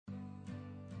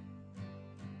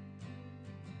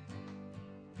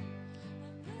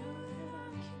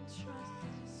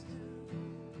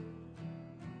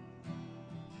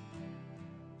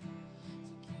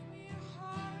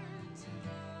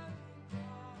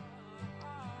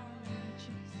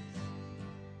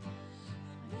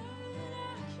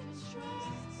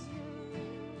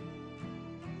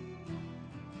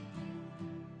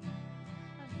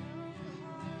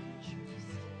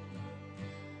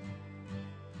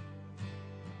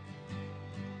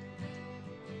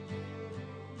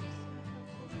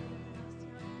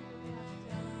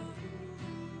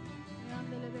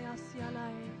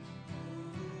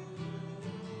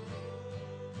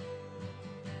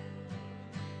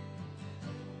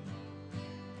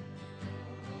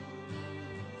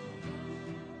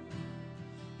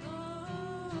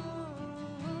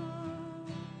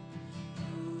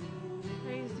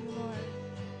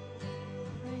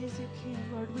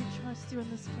trust you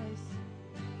in this place.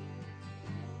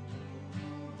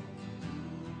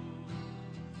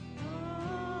 Oh,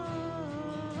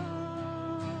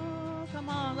 come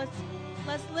on, let's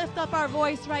lift up our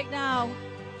voice right now.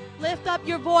 Lift up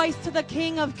your voice to the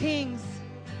King of Kings.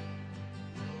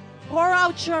 Pour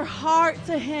out your heart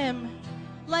to Him.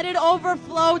 Let it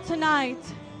overflow tonight.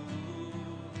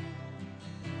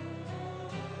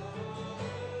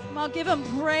 Come on, give Him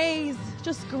praise,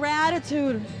 just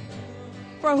gratitude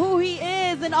for who He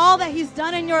is and all that He's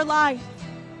done in your life.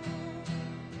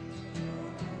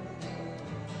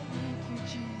 Thank you,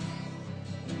 Jesus.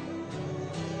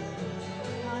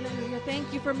 Hallelujah.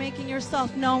 Thank you for making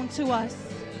yourself known to us.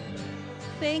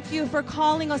 Thank you for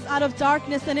calling us out of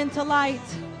darkness and into light.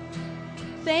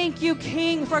 Thank you,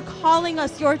 King, for calling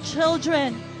us your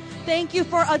children. Thank you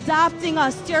for adopting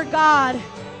us, dear God,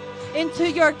 into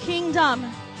your kingdom.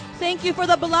 Thank you for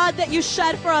the blood that you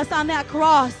shed for us on that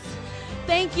cross.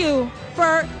 Thank you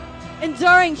for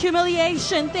enduring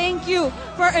humiliation. Thank you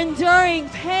for enduring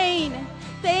pain.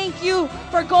 Thank you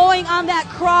for going on that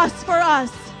cross for us.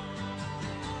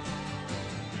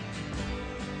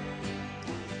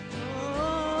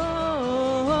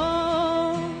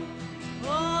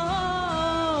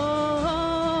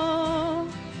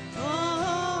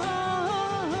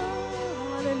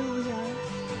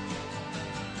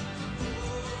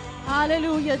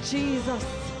 Hallelujah, Jesus.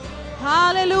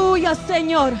 Hallelujah,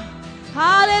 Señor.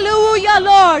 Hallelujah,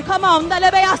 Lord. Come on.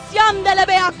 Dale beacian, dale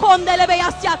beacon, dale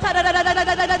beacia.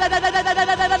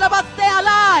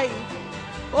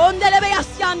 Ondele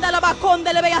beacian, dale bacon,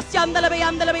 dale beacian, dale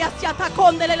bean, dale beacia,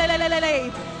 tacon, dale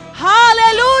lelelelele.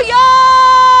 Hallelujah!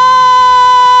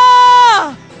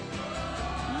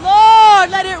 Lord,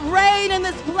 let it rain in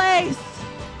this place.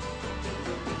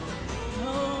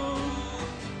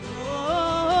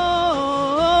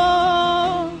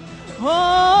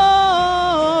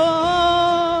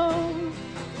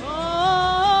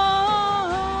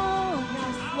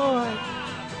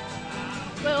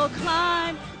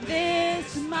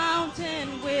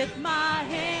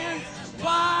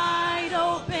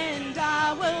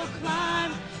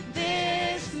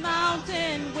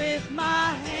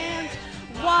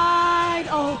 Wide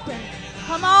open.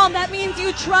 Come on, that means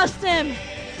you trust Him.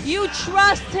 You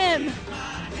trust Him.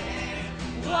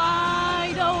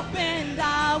 Wide open,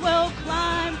 I will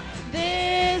climb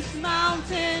this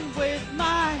mountain with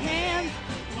my hands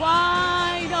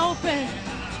wide open.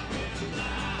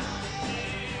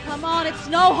 Come on, it's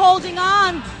no holding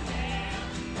on.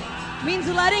 It means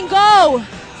letting go.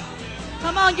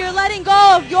 Come on, you're letting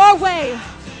go of your way.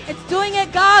 It's doing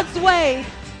it God's way.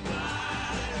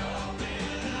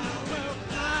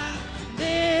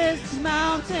 This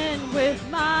mountain with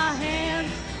my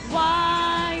hands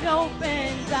wide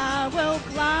open, I will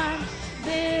climb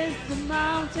this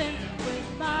mountain with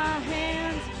my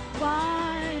hands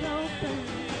wide open.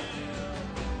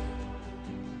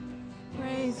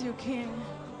 Praise you, King.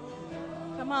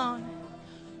 Come on.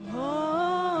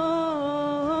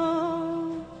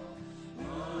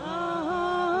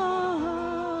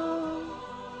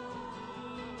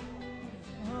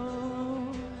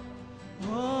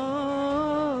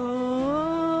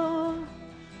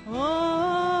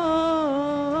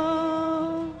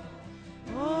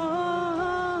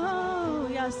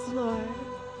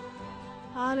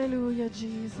 Hallelujah,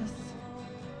 Jesus.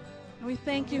 And we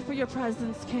thank you for your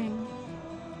presence, King.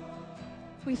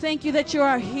 We thank you that you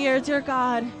are here, dear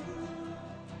God.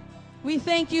 We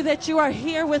thank you that you are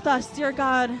here with us, dear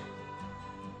God.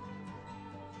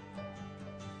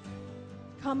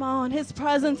 Come on, His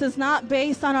presence is not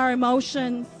based on our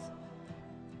emotions.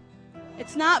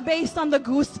 It's not based on the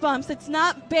goosebumps. It's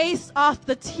not based off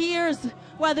the tears,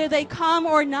 whether they come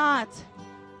or not.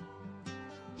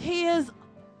 He is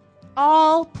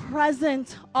all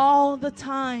present all the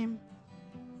time.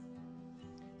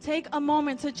 Take a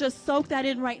moment to just soak that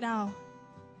in right now.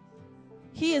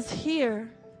 He is here.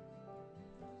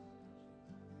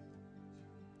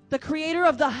 The creator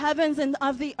of the heavens and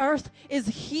of the earth is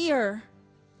here.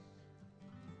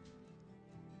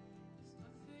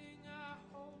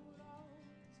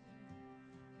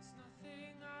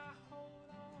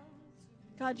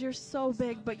 God, you're so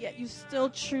big, but yet you still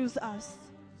choose us.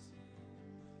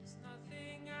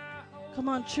 Come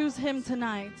on, choose Him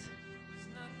tonight.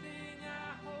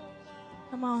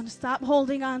 Come on, stop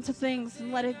holding on to things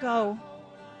and let it go.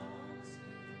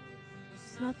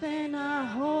 There's nothing I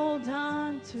hold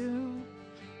on to.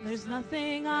 There's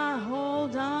nothing I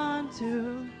hold on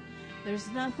to. There's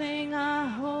nothing I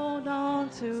hold on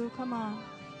to. Come on.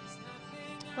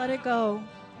 Let it go.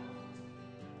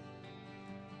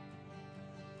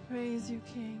 Praise you,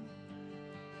 King.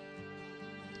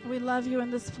 We love you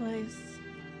in this place.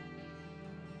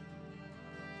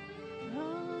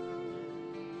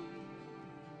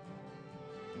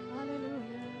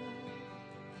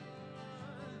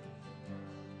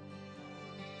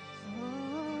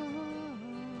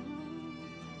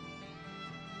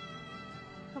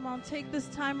 Come on, take this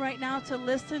time right now to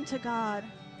listen to God.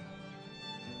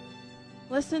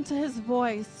 Listen to his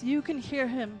voice. You can hear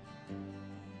him.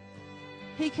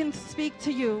 He can speak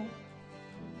to you.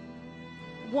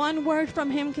 One word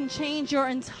from him can change your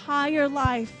entire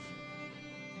life.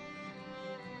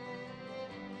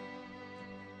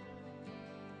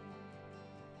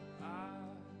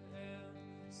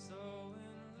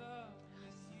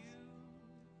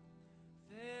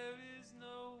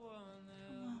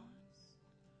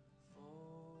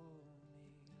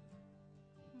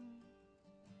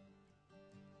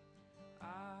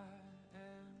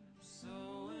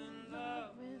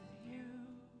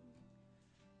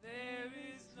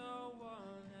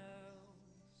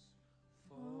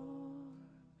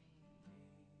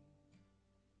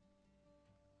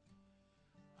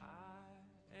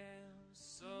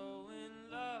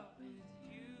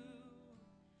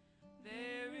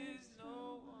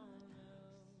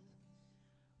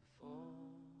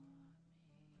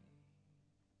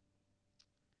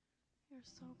 You're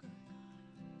so good, God.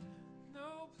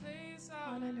 No place I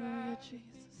Hallelujah,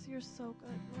 Jesus. You're so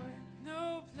good, Lord.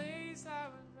 No place I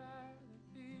would rather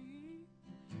be.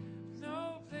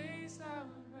 No place I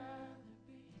would rather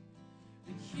be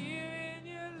than here in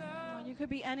your love. You could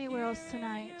be anywhere else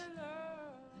tonight.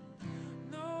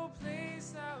 No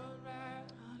place I would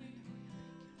rather be.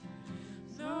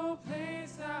 No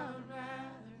place I would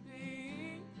rather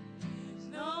be.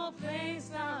 No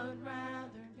place I would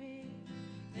rather be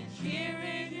than here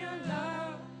in your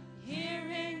love. Here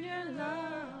in your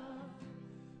love.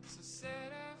 So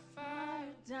set a fire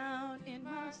Down in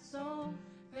my soul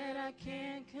that I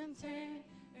can't contain,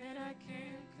 that I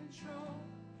can't control.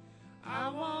 I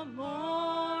want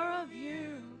more of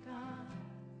you, God.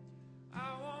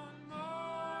 I want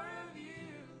more of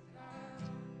you, God.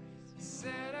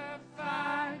 Set a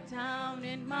fire down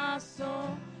in my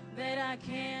soul that I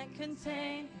can't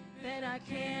contain, that I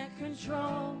can't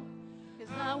control. 'Cause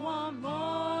I want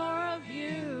more of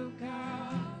you,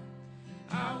 God.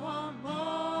 I want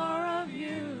more of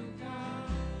you,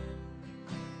 God.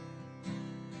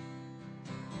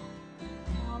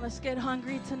 Oh, let's get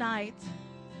hungry tonight.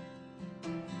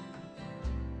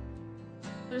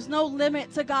 There's no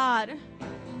limit to God.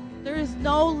 There is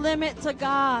no limit to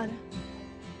God.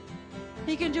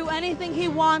 He can do anything he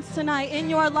wants tonight in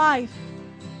your life.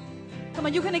 Come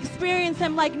on, you can experience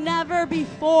him like never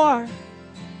before.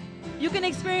 You can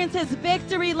experience his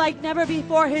victory like never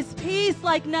before, his peace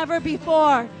like never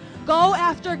before. Go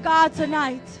after God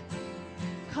tonight.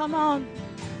 Come on.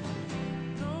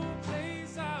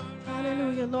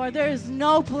 Hallelujah, Lord. There is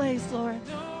no place, Lord,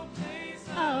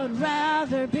 I would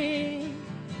rather be.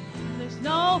 There's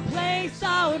no place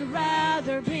I would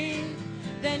rather be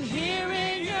than here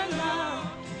in your love,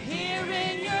 here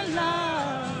in your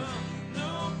love.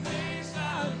 No place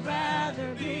I would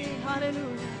rather be.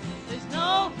 Hallelujah. There's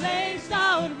no place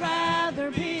I would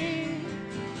rather be.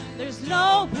 There's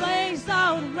no place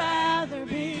I would rather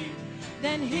be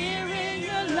than here in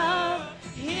your love,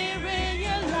 here in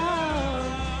your love.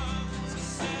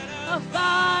 A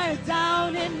fire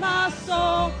down in my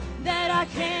soul that I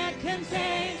can't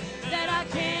contain, that I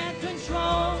can't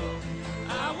control.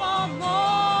 I want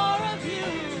more of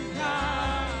you,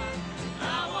 God.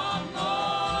 I want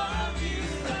more of you,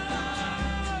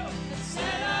 God.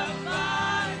 Set a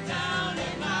fire down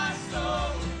in my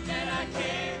soul that I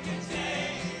can't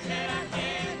contain, that I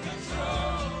can't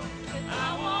control. I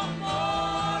want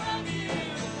more of you,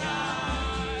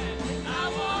 God. I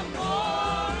want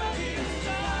more of you,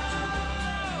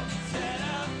 God. Set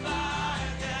a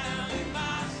fire down in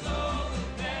my soul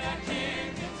that I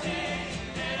can't contain,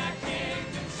 that I can't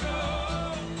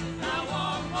control.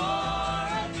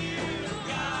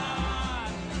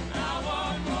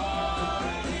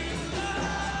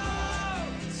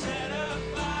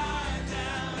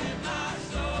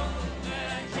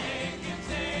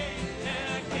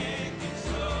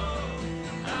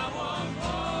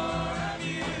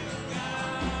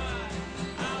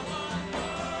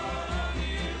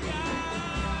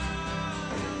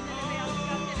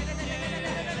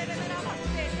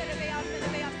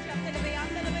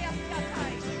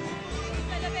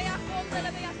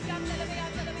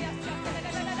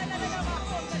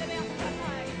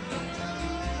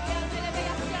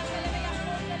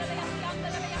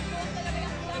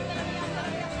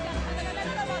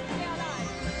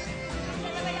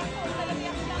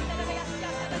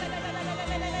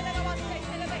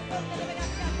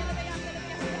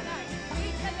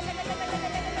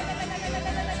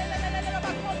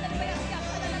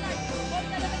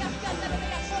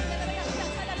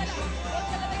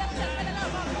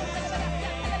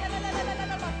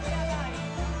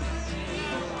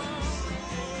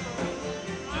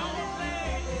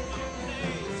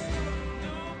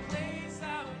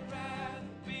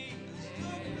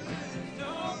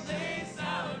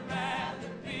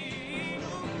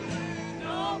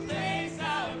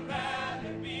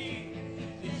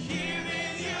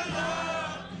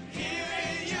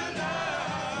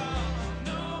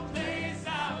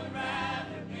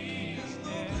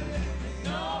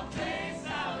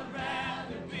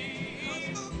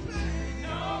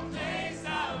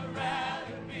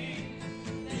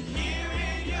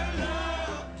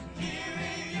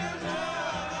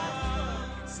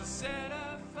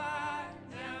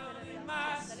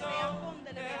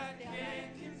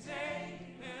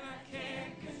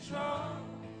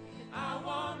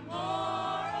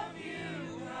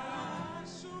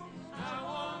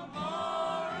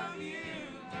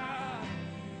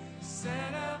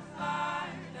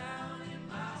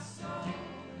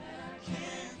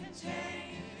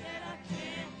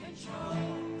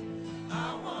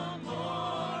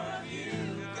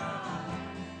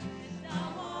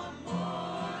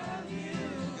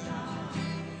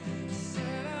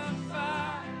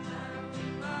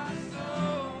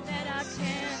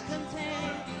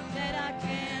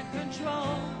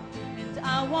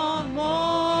 I want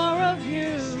more of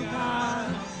you,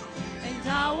 God. And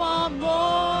I want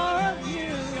more of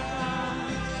you,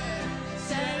 God.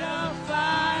 Set a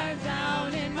fire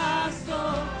down in my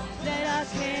soul that I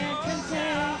can't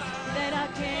contain, that I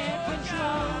can't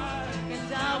control.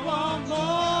 And I want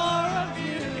more of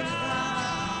you,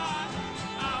 God.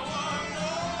 I want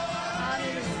more.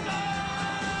 Hallelujah.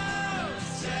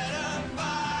 Set a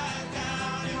fire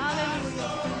down in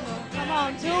hallelujah. Come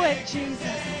on, do it,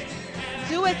 Jesus.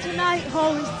 Do it tonight,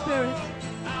 Holy Spirit.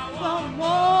 I want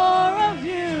more of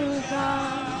you,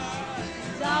 God.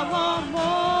 I want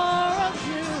more of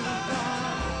you,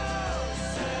 God.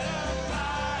 Set a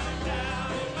fire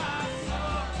down in my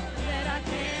soul that I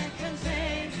can't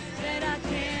contain, that I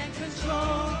can't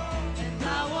control. And I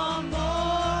want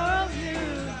more of you,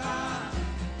 God.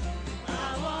 I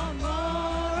want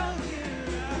more of you,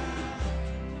 God.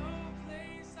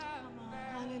 Come on,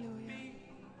 hallelujah.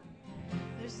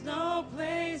 There's no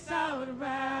place I would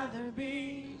rather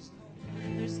be.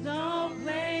 There's no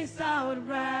place I would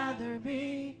rather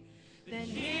be than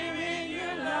here in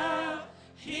your love,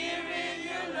 here in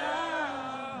your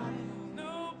love.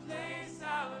 No place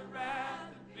I would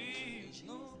rather be.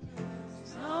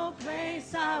 There's no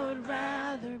place I would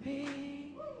rather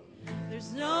be.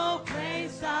 There's no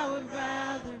place I would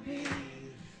rather be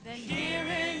than here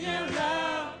in your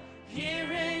love,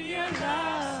 here in your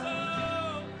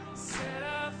love. Set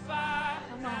a fire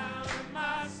down in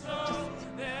my soul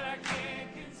that I can't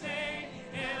contain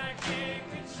and I can't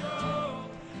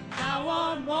control. I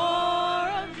want more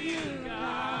of you,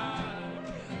 God.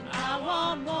 I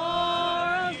want more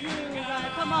of you,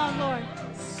 God. Come on, Lord.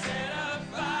 Set a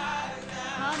fire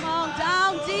down. Come on,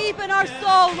 down deep in our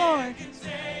soul, Lord,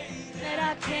 that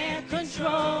I can't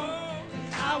control.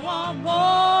 I want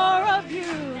more of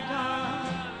you, God.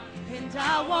 And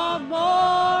I want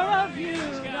more of you,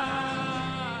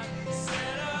 God.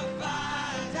 Set a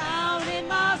fire down in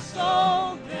my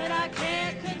soul that I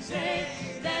can't contain,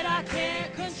 that I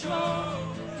can't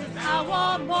control. 'Cause I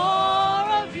want more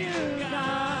of you,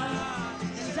 God.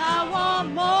 And I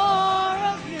want more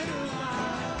of you,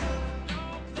 God.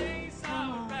 No place I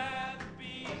would rather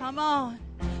be. Come on.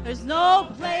 There's no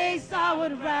place I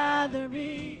would rather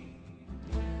be.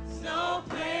 There's no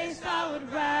place I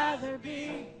would rather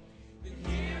be.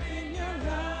 Here in your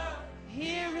love,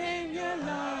 here in your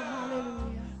love,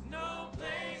 hallelujah. No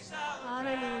place I would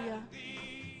rather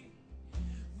be.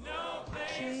 No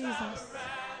place Jesus. I would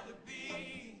rather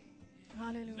be.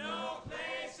 Hallelujah. No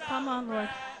place come on, Lord.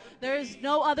 There is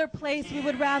no other place we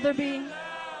would rather be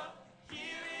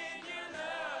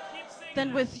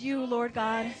than with you, Lord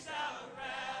God.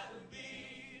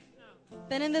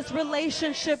 Than in this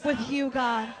relationship with you,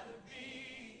 God.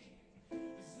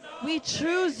 We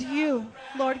choose you,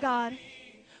 Lord God.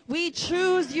 We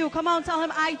choose you. Come on, tell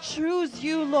him, I choose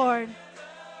you, Lord.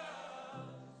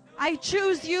 I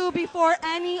choose you before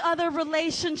any other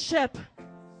relationship.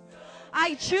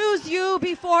 I choose you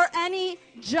before any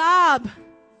job.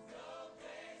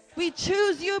 We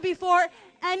choose you before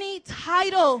any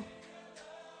title.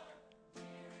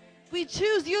 We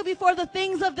choose you before the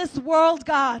things of this world,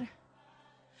 God.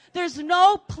 There's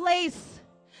no place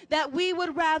that we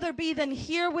would rather be than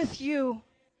here with you.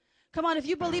 Come on, if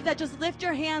you believe that, just lift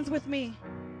your hands with me.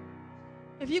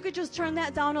 If you could just turn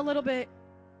that down a little bit.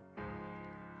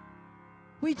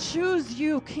 We choose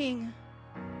you, King.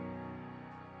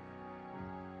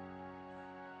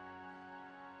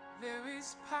 There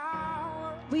is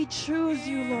power. We choose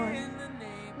you, Lord.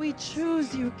 We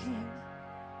choose you, King.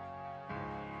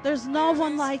 There's no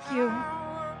one like you.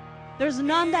 There's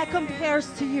none that compares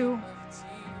to you.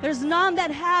 There's none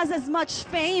that has as much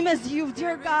fame as you,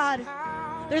 dear God.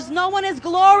 There's no one as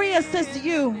glorious as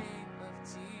you.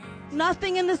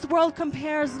 Nothing in this world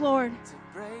compares, Lord.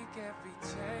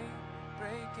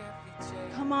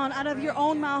 Come on, out of your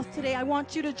own mouth today, I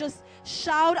want you to just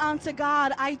shout unto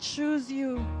God, I choose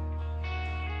you.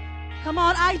 Come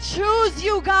on, I choose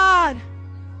you, God.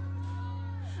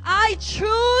 I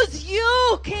choose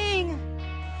you, King.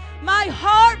 My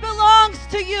heart belongs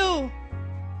to you.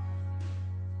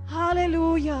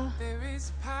 Hallelujah. There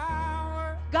is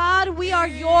power. God, we are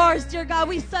yours, dear God.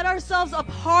 We set ourselves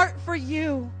apart for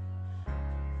you.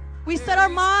 We set our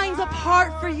minds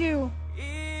apart for you.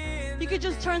 You could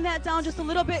just turn that down just a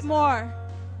little bit more.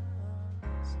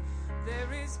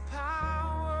 There is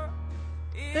power.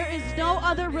 There is no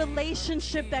other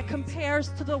relationship that compares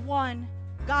to the one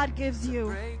God gives you.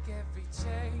 Break every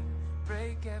chain,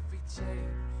 break every chain,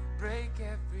 break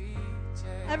every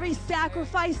chain. Every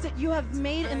sacrifice that you have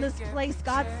made in this place,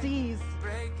 God sees.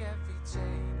 Break every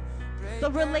chain, break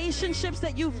The relationships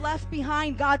that you've left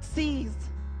behind, God sees.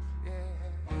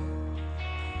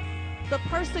 The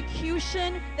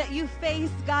persecution that you face,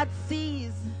 God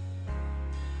sees.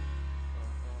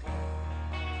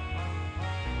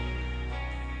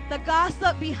 The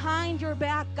gossip behind your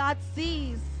back, God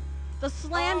sees. The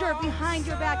slander behind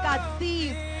your back, God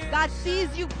sees. God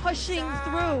sees you pushing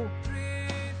through.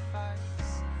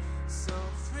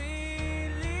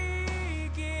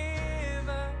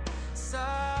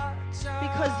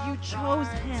 Because you chose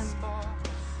Him.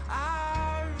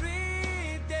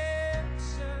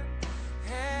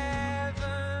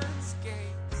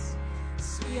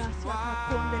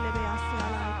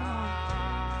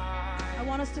 I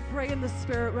want us to pray in the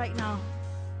Spirit right now.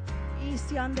 Come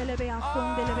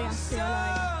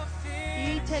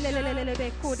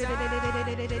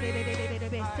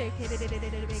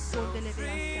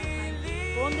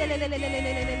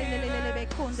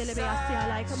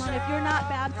on, if you're not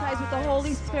baptized with the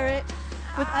Holy Spirit,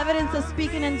 with evidence of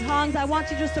speaking in tongues, I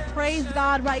want you just to praise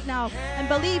God right now and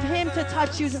believe Him to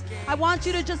touch you. I want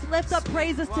you to just lift up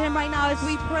praises to Him right now as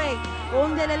we pray.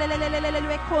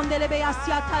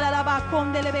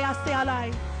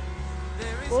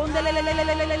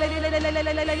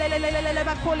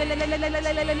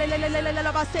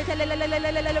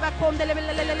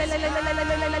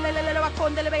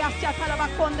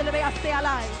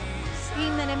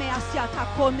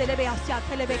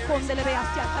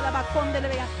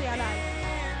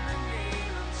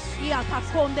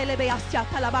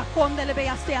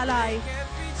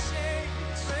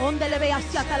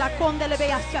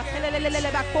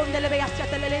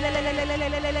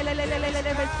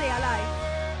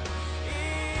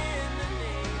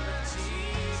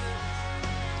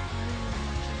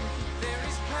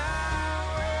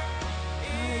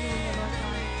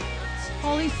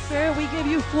 Holy Spirit, we give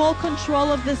you full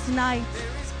control of this night.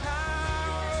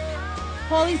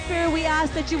 Holy Spirit, we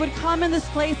ask that you would come in this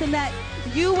place and that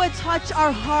you would touch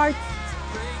our hearts,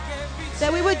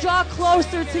 that we would draw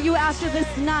closer to you after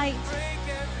this night.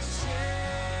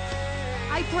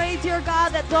 I pray, dear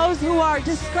God, that those who are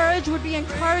discouraged would be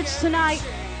encouraged tonight.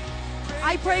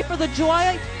 I pray for the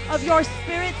joy of your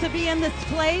Spirit to be in this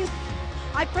place.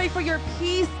 I pray for your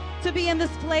peace to be in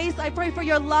this place. I pray for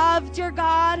your love, dear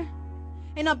God,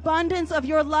 an abundance of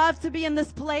your love to be in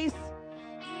this place.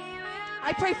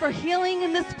 I pray for healing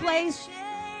in this place.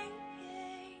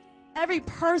 Every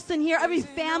person here, every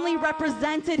family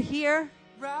represented here,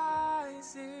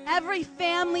 every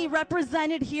family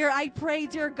represented here, I pray,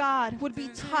 dear God, would be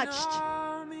touched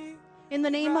in the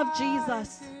name of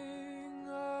Jesus.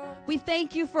 We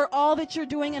thank you for all that you're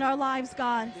doing in our lives,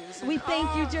 God. We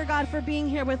thank you, dear God, for being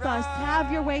here with us.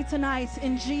 Have your way tonight.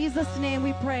 In Jesus' name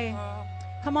we pray.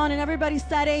 Come on, and everybody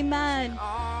said amen.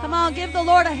 Come on, give the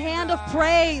Lord a hand of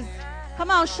praise. Come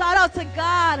on, shout out to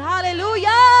God.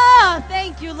 Hallelujah.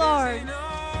 Thank you, Lord.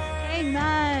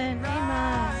 Amen.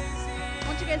 Amen.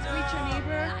 Won't you guys greet your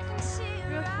neighbor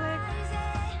real quick?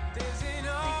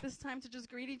 Take this time to just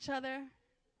greet each other.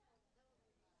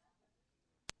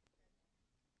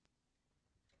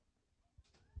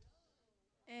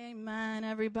 Amen,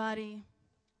 everybody.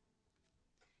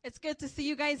 It's good to see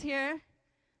you guys here.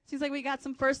 Seems like we got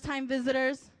some first-time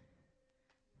visitors.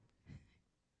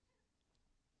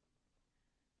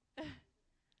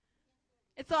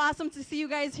 It's so awesome to see you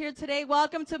guys here today.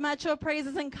 Welcome to Metro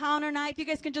Praises Encounter Night. If you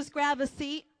guys can just grab a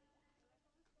seat.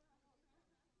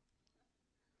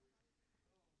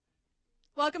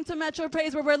 Welcome to Metro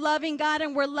Praise, where we're loving God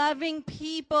and we're loving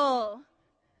people.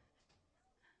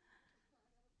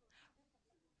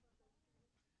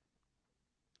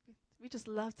 We just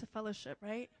love to fellowship,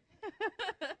 right?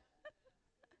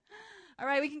 All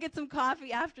right, we can get some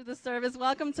coffee after the service.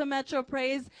 Welcome to Metro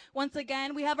Praise. Once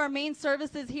again, we have our main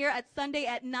services here at Sunday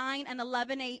at 9 and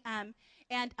 11 a.m.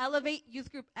 and Elevate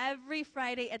Youth Group every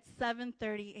Friday at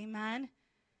 7:30. Amen.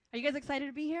 Are you guys excited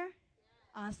to be here?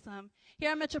 Awesome.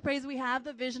 Here at Metro Praise, we have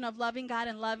the vision of loving God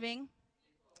and loving.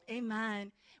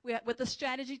 Amen. With the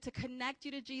strategy to connect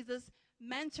you to Jesus,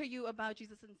 mentor you about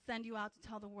Jesus, and send you out to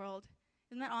tell the world.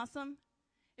 Isn't that awesome?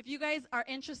 If you guys are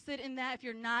interested in that, if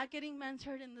you're not getting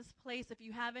mentored in this place, if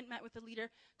you haven't met with a leader,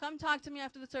 come talk to me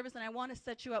after the service, and I want to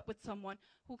set you up with someone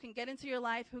who can get into your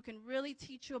life, who can really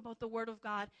teach you about the Word of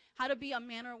God, how to be a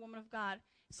man or a woman of God.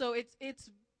 So it's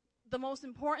the most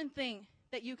important thing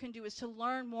that you can do is to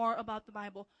learn more about the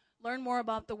Bible, learn more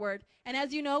about the Word. And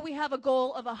as you know, we have a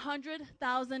goal of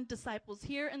 100,000 disciples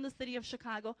here in the city of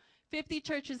Chicago, 50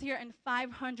 churches here, and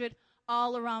 500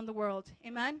 all around the world.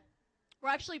 Amen? We're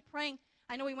actually praying.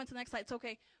 I know we went to the next slide. It's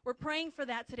okay. We're praying for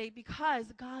that today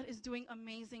because God is doing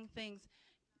amazing things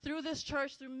through this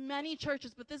church, through many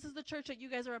churches, but this is the church that you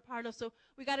guys are a part of, so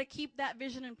we got to keep that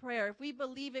vision in prayer. If we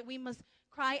believe it, we must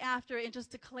cry after it and just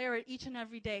declare it each and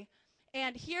every day.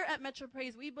 And here at Metro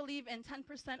Praise, we believe in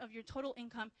 10% of your total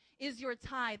income is your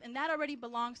tithe, and that already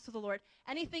belongs to the Lord.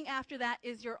 Anything after that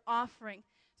is your offering.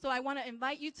 So I want to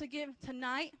invite you to give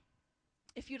tonight.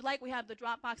 If you'd like, we have the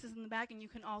drop boxes in the back, and you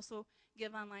can also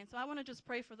give online. So I want to just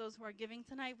pray for those who are giving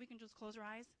tonight. We can just close our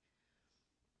eyes.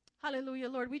 Hallelujah,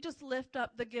 Lord. We just lift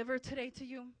up the giver today to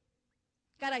you.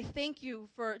 God, I thank you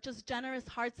for just generous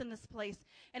hearts in this place.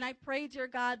 And I pray, dear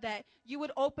God, that you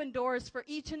would open doors for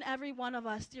each and every one of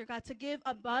us, dear God, to give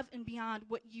above and beyond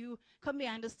what you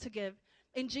command us to give.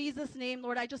 In Jesus' name,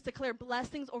 Lord, I just declare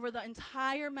blessings over the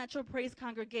entire Metro Praise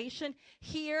congregation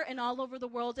here and all over the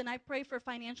world. And I pray for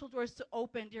financial doors to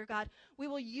open, dear God. We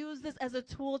will use this as a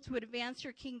tool to advance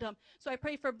your kingdom. So I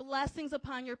pray for blessings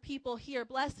upon your people here,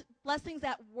 blessings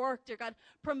at work, dear God,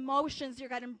 promotions, dear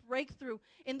God, and breakthrough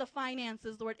in the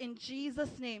finances, Lord. In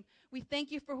Jesus' name, we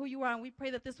thank you for who you are, and we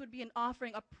pray that this would be an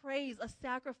offering, a praise, a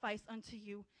sacrifice unto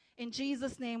you. In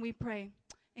Jesus' name we pray.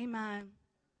 Amen.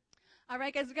 All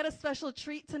right, guys, we got a special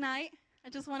treat tonight. I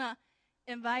just want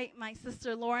to invite my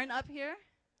sister Lauren up here.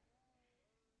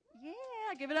 Yeah,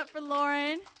 give it up for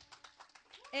Lauren.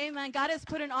 Amen. God has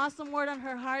put an awesome word on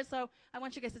her heart, so I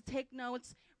want you guys to take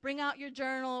notes, bring out your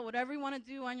journal, whatever you want to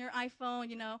do on your iPhone,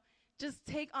 just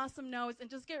take awesome notes and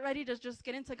just get ready to just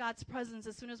get into God's presence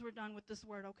as soon as we're done with this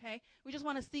word, okay? We just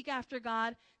want to seek after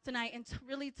God tonight and to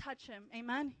really touch him.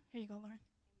 Amen. Here you go, Lauren.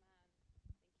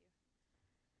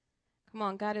 Come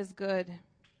on, God is good.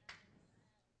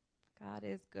 God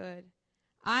is good.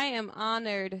 I am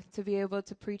honored to be able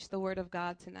to preach the word of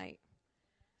God tonight.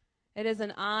 It is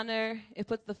an honor. It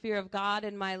puts the fear of God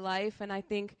in my life, and I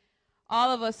think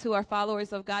all of us who are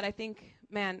followers of God, I think,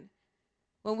 man,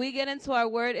 when we get into our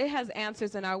word, it has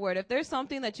answers in our word. If there's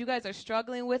something that you guys are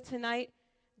struggling with tonight,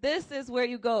 this is where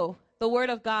you go, the word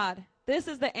of God. This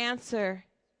is the answer.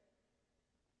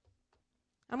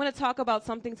 I'm going to talk about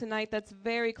something tonight that's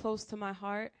very close to my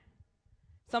heart,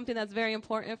 something that's very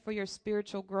important for your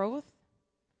spiritual growth,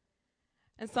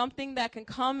 and something that can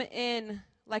come in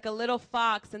like a little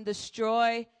fox and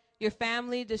destroy your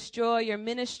family, destroy your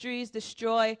ministries,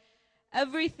 destroy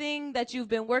everything that you've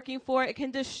been working for. It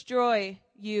can destroy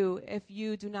you if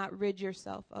you do not rid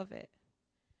yourself of it.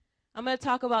 I'm going to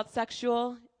talk about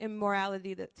sexual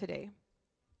immorality today.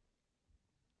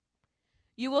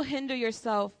 You will hinder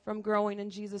yourself from growing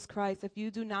in Jesus Christ if you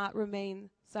do not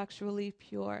remain sexually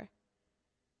pure.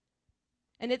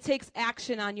 And it takes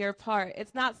action on your part.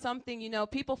 It's not something,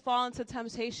 people fall into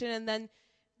temptation and then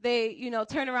they,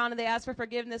 turn around and they ask for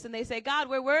forgiveness and they say, God,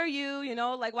 where were you?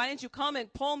 Why didn't you come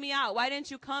and pull me out? Why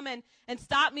didn't you come and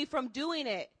stop me from doing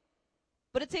it?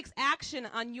 But it takes action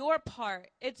on your part.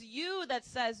 It's you that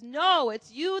says no.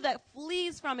 It's you that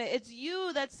flees from it. It's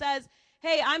you that says,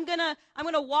 hey, I'm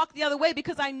gonna walk the other way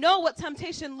because I know what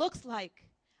temptation looks like.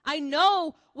 I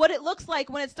know what it looks like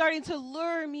when it's starting to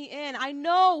lure me in. I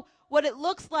know what it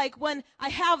looks like when I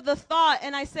have the thought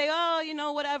and I say,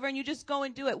 whatever, and you just go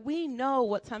and do it. We know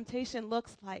what temptation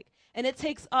looks like. And it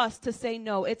takes us to say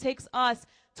no. It takes us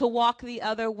to walk the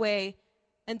other way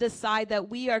and decide that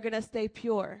we are going to stay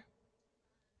pure.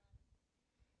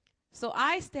 So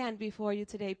I stand before you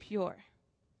today pure.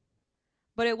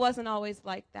 But it wasn't always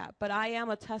like that. But I am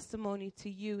a testimony to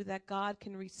you that God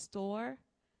can restore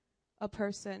a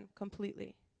person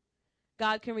completely.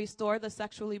 God can restore the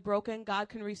sexually broken. God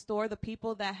can restore the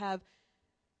people that have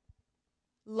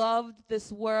loved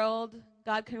this world.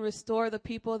 God can restore the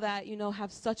people that,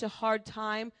 have such a hard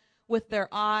time with their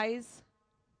eyes,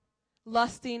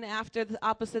 lusting after the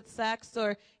opposite sex,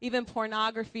 or even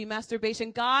pornography,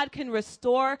 masturbation. God can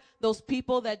restore those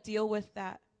people that deal with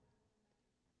that.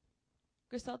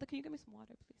 Griselda, can you give me some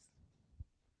water, please?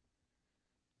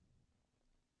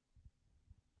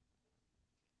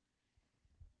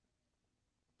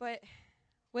 But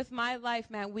with my life,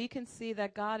 man, we can see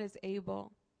that God is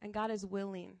able and God is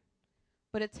willing.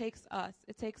 But it takes us.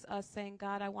 It takes us saying,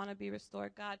 God, I want to be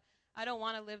restored. God, I don't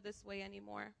want to live this way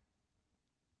anymore.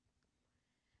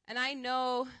 And I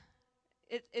know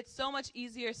it's so much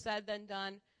easier said than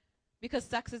done because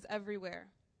sex is everywhere.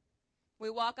 We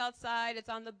walk outside, it's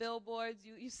on the billboards,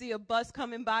 you see a bus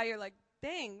coming by, you're like,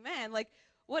 dang, man,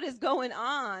 what is going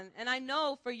on? And I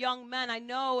know for young men, I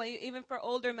know even for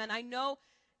older men, I know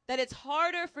that it's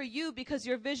harder for you because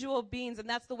you're visual beings, and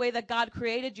that's the way that God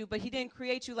created you, but he didn't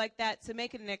create you like that to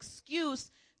make it an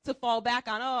excuse to fall back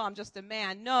on, I'm just a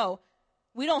man. No,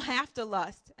 we don't have to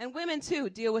lust. And women, too,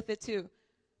 deal with it, too.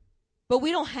 But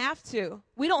we don't have to.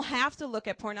 We don't have to look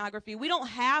at pornography. We don't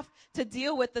have to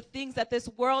deal with the things that this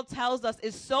world tells us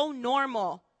is so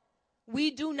normal. We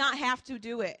do not have to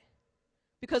do it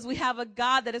because we have a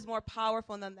God that is more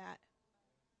powerful than that.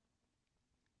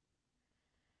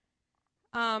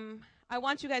 I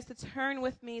want you guys to turn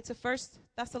with me to 1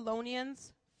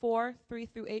 Thessalonians 4, 3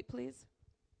 through 8, please.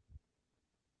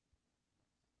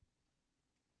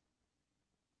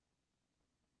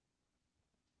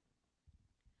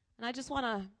 And I just want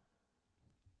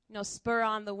to, spur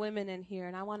on the women in here,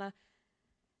 and I want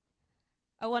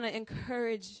to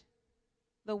encourage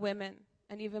the women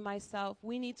and even myself.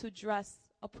 We need to dress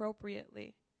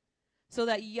appropriately so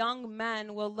that young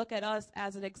men will look at us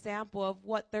as an example of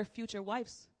what their future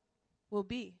wives will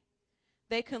be.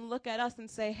 They can look at us and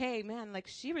say, hey, man, like,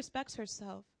 she respects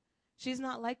herself. She's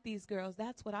not like these girls.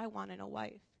 That's what I want in a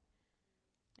wife.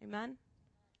 Amen?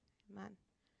 Amen.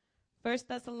 1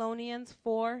 Thessalonians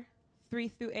 4, 3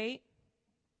 through 8.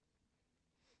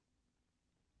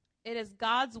 It is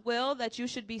God's will that you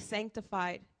should be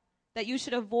sanctified, that you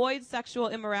should avoid sexual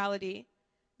immorality,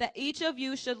 that each of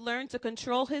you should learn to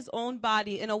control his own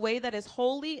body in a way that is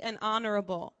holy and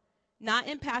honorable, not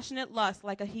in passionate lust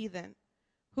like a heathen,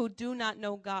 who do not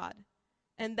know God,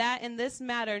 and that in this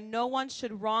matter no one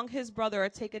should wrong his brother or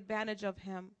take advantage of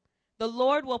him. The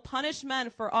Lord will punish men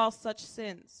for all such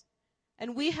sins.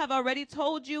 And we have already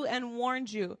told you and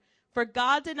warned you, for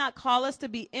God did not call us to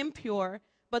be impure,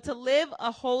 but to live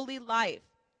a holy life.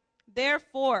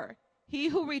 Therefore, he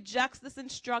who rejects this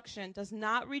instruction does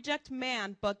not reject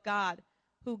man, but God,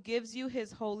 who gives you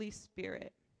his Holy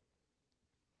Spirit.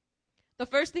 The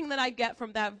first thing that I get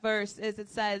from that verse is it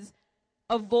says,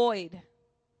 avoid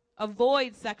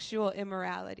sexual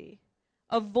immorality.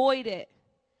 Avoid it.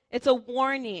 It's a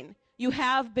warning. You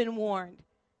have been warned.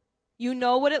 You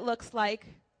know what it looks like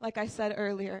I said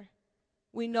earlier.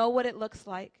 We know what it looks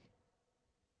like.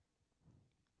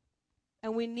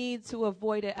 And we need to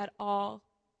avoid it at all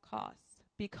costs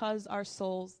because our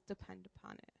souls depend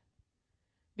upon it.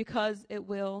 Because it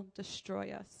will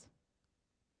destroy us.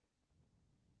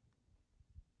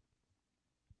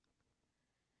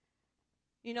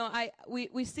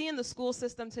 We see in the school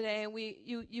system today, and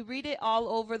you read it all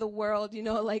over the world,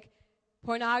 like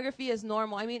pornography is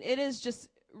normal. I mean, it is just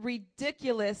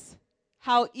ridiculous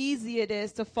how easy it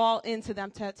is to fall into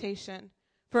that temptation.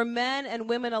 For men and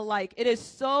women alike, it is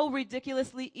so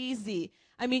ridiculously easy.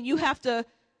 I mean, you have to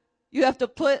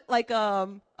put like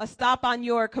a stop on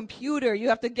your computer. You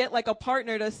have to get like a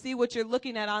partner to see what you're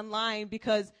looking at online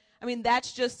because, I mean,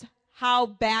 that's just how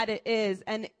bad it is.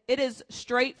 And it is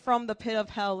straight from the pit of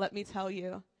hell, let me tell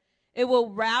you. It will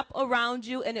wrap around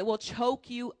you and it will choke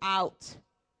you out.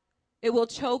 It will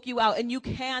choke you out, and you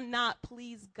cannot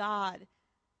please God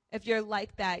if you're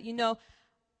like that.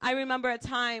 I remember a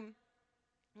time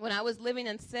when I was living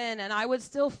in sin, and I would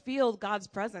still feel God's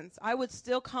presence. I would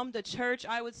still come to church.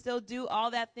 I would still do all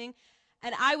that thing,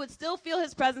 and I would still feel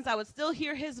his presence. I would still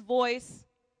hear his voice,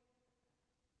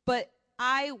 but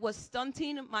I was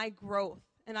stunting my growth,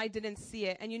 and I didn't see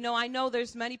it. And I know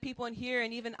there's many people in here,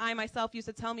 and even I myself used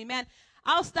to tell me, man,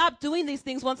 I'll stop doing these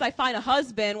things once I find a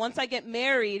husband, once I get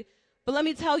married. But let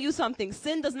me tell you something.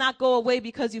 Sin does not go away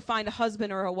because you find a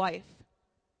husband or a wife.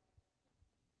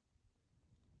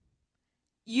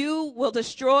 You will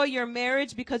destroy your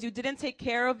marriage because you didn't take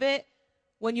care of it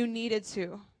when you needed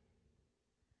to.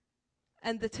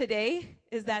 And today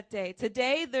is that day.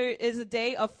 Today there is a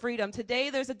day of freedom.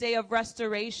 Today there's a day of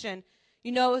restoration.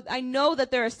 I know that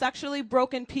there are sexually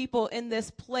broken people in this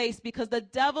place because the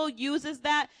devil uses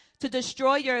that to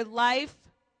destroy your life.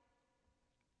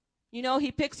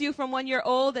 He picks you from when you're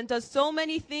old and does so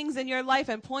many things in your life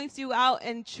and points you out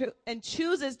and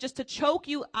chooses just to choke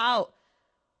you out.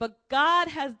 But God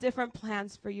has different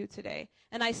plans for you today.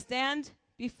 And I stand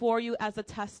before you as a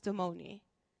testimony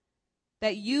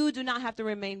that you do not have to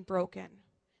remain broken,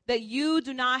 that you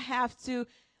do not have to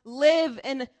live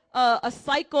in a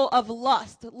cycle of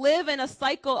lust, live in a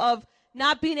cycle of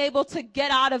not being able to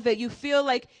get out of it. You feel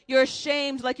like you're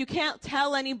ashamed, like you can't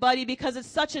tell anybody because it's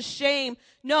such a shame.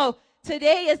 No,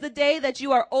 today is the day that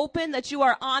you are open, that you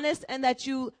are honest, and that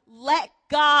you let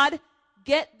God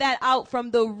get that out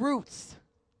from the roots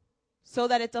so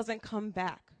that it doesn't come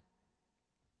back.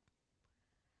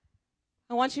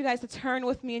 I want you guys to turn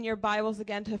with me in your Bibles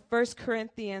again to 1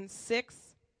 Corinthians 6,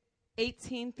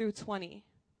 18 through 20.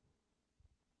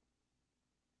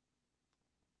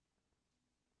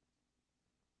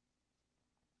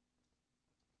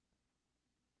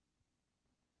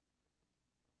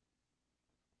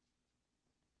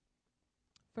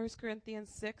 1 Corinthians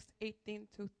 6, 18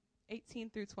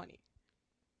 through 20.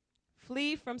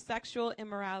 Flee from sexual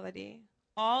immorality.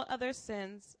 All other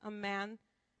sins a man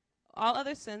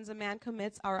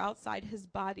commits are outside his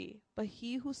body, but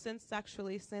he who sins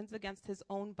sexually sins against his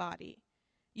own body.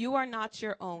 You are not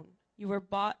your own. You were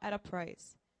bought at a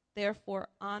price. Therefore,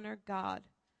 honor God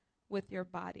with your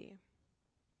body.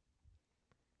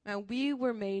 And we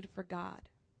were made for God.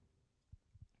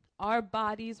 Our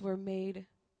bodies were made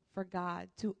for God,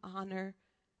 to honor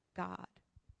God.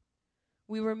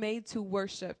 We were made to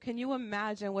worship. Can you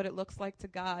imagine what it looks like to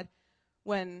God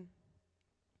when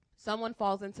someone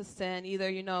falls into sin,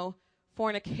 either,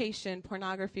 fornication,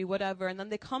 pornography, whatever, and then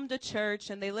they come to church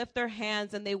and they lift their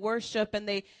hands and they worship and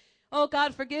they, oh,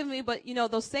 God, forgive me, but,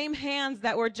 those same hands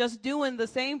that were just doing the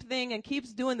same thing and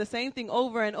keeps doing the same thing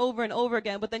over and over and over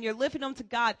again, but then you're lifting them to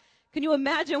God. Can you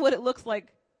imagine what it looks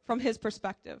like from his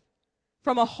perspective,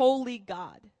 from a holy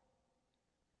God?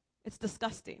 It's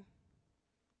disgusting.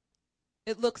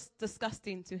 It looks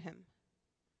disgusting to him.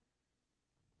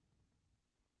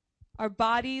 Our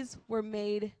bodies were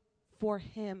made for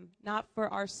him, not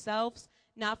for ourselves,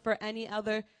 not for any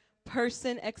other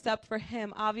person except for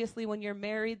him. Obviously, when you're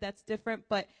married, that's different,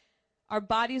 but our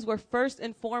bodies were first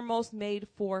and foremost made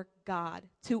for God,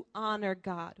 to honor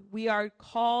God. We are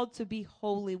called to be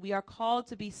holy. We are called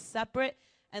to be separate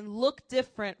and look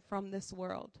different from this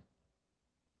world.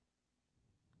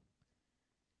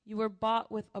 You were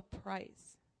bought with a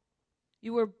price.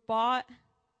 You were bought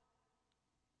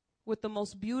with the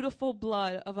most beautiful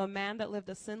blood of a man that lived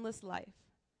a sinless life.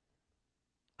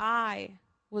 I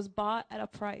was bought at a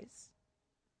price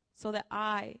so that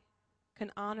I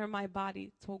can honor my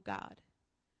body to God,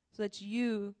 so that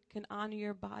you can honor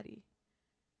your body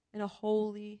in a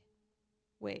holy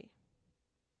way.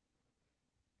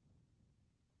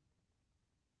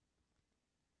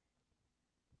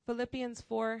 Philippians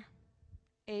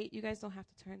 4:8, you guys don't have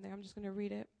to turn there, I'm just going to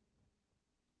read it.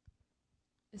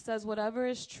 It says, whatever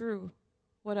is true,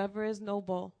 whatever is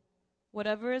noble,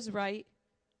 whatever is right,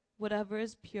 whatever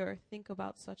is pure, think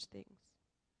about such things.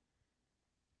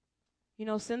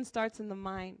 Sin starts in the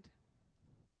mind.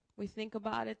 We think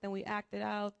about it, then we act it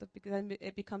out, then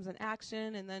it becomes an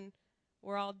action, and then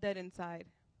we're all dead inside.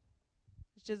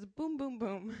 It's just boom, boom,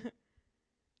 boom.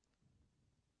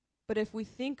 But if we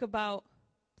think about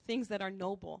things that are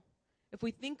noble, if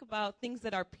we think about things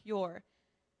that are pure,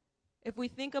 if we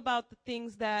think about the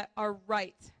things that are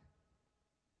right,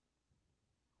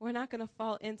 we're not going to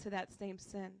fall into that same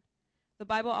sin. The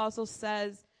Bible also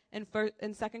says in 2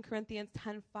 Corinthians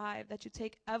 10:5 that you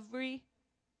take every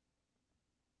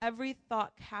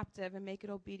thought captive and make it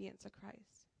obedient to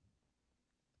Christ.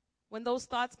 When those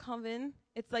thoughts come in,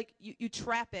 it's like you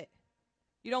trap it.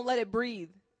 You don't let it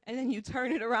breathe. And then you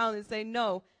turn it around and say,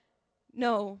 no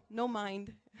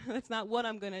mind. That's not what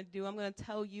I'm going to do. I'm going to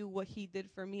tell you what he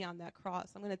did for me on that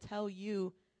cross. I'm going to tell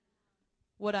you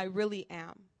what I really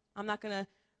am. I'm not going to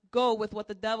go with what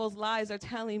the devil's lies are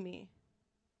telling me.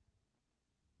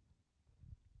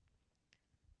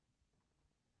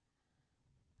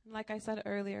 Like I said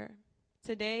earlier,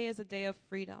 today is a day of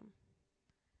freedom.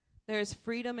 There is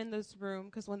freedom in this room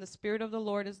because when the Spirit of the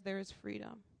Lord is there is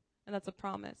freedom. And that's a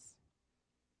promise.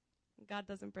 God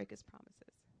doesn't break his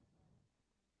promises.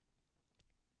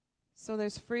 So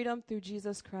there's freedom through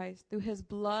Jesus Christ, through his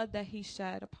blood that he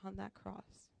shed upon that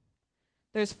cross.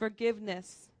 There's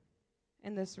forgiveness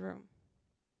in this room.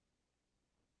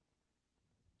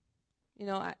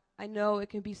 I know it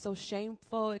can be so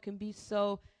shameful. It can be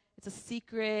it's a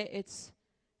secret. It's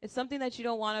something that you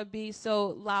don't want to be so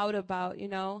loud about,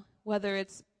 whether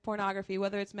it's pornography,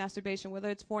 whether it's masturbation,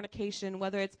 whether it's fornication,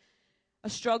 whether it's a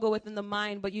struggle within the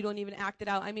mind, but you don't even act it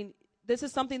out. I mean, this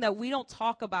is something that we don't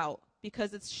talk about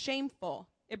because it's shameful.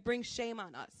 It brings shame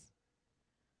on us.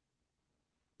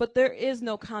 But there is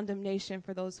no condemnation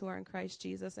for those who are in Christ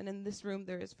Jesus. And in this room,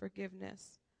 there is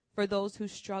forgiveness for those who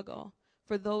struggle,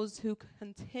 for those who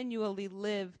continually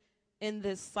live in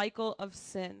this cycle of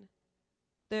sin.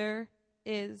 There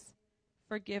is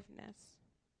forgiveness.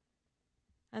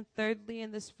 And thirdly,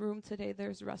 in this room today,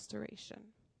 there's restoration.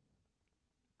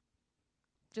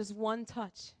 Just one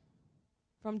touch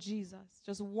from Jesus,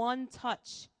 just one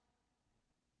touch,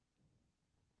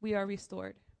 we are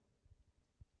restored.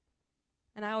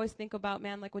 And I always think about,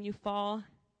 like when you fall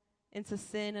into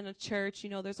sin in a church,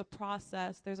 there's a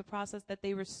process. There's a process that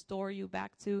they restore you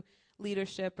back to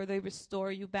leadership, or they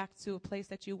restore you back to a place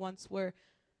that you once were.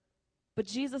 But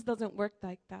Jesus doesn't work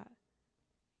like that.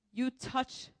 You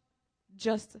touch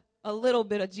just a little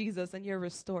bit of Jesus and you're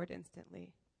restored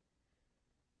instantly.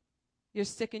 You're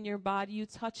sick in your body, you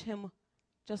touch him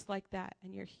just like that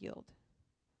and you're healed.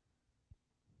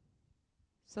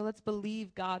 So let's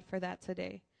believe God for that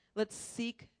today. Let's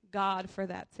seek God for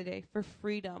that today, for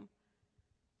freedom,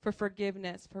 for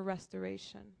forgiveness, for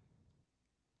restoration.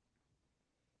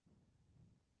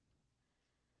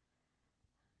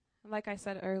 Like I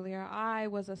said earlier, I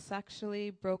was a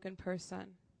sexually broken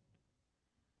person.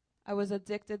 I was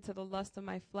addicted to the lust of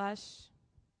my flesh.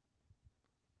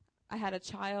 I had a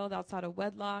child outside of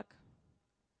wedlock.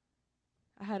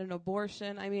 I had an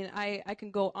abortion. I mean, I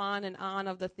can go on and on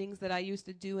of the things that I used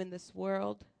to do in this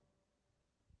world.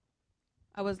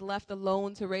 I was left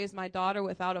alone to raise my daughter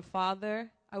without a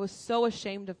father. I was so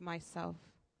ashamed of myself.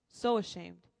 So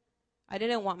ashamed. I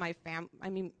didn't want my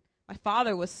my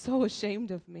father was so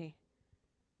ashamed of me.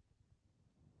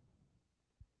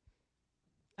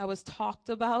 I was talked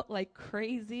about like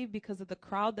crazy because of the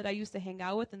crowd that I used to hang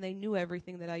out with, and they knew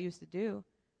everything that I used to do.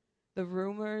 The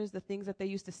rumors, the things that they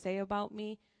used to say about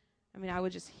me. I mean, I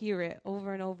would just hear it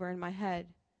over and over in my head.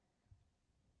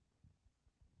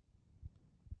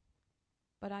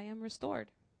 But I am restored.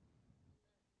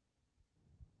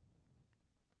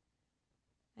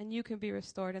 And you can be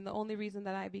restored. And the only reason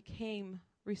that I became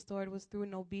restored was through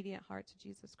an obedient heart to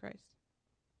Jesus Christ.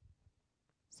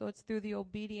 So it's through the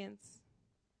obedience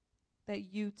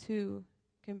that you too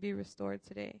can be restored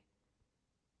today.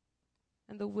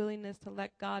 And the willingness to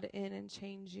let God in and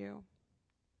change you.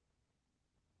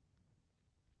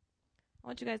 I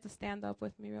want you guys to stand up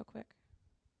with me real quick.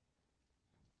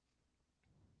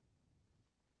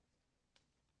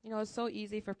 You know, it's so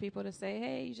easy for people to say,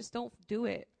 hey, you just don't do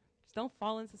it. Just don't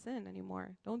fall into sin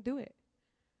anymore. Don't do it.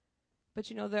 But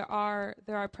you know, there are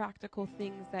practical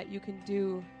things that you can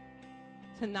do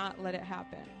to not let it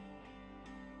happen.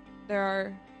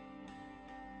 There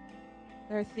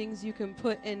are things you can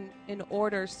put in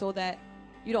order so that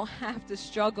you don't have to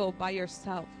struggle by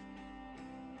yourself.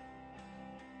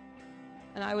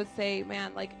 And I would say,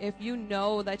 man, like if you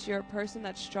know that you're a person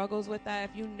that struggles with that,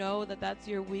 if you know that that's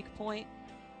your weak point,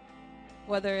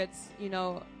 whether it's, you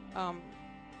know,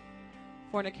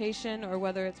 fornication or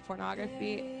whether it's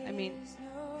pornography, I mean,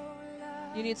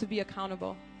 you need to be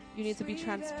accountable. You need to be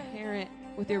transparent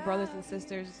with your brothers and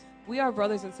sisters. We are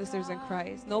brothers and sisters in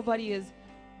Christ. Nobody is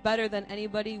better than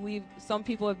anybody. Some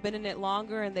people have been in it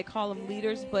longer and they call them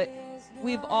leaders, but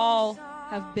we've all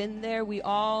have been there. We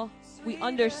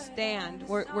understand.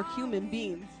 We're human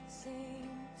beings.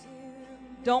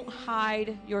 Don't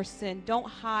hide your sin. Don't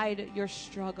hide your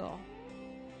struggle.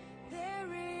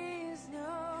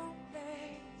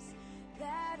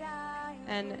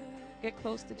 And get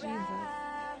close to Jesus.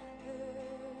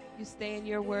 You stay in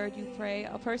your word, you pray.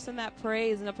 A person that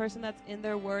prays and a person that's in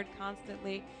their word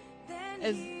constantly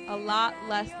is a lot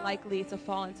less likely to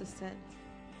fall into sin.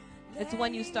 It's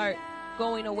when you start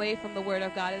going away from the word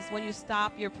of God, it's when you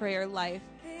stop your prayer life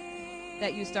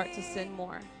that you start to sin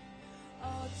more.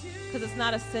 Because it's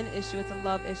not a sin issue, it's a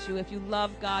love issue. If you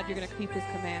love God, you're going to keep his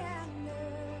commands.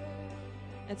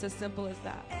 It's as simple as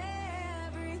that.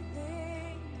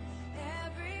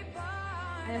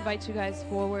 I invite you guys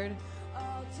forward.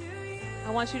 I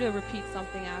want you to repeat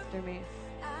something after me.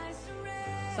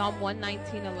 Psalm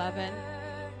 119:11.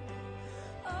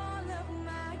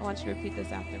 I want you to repeat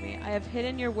this after me. I have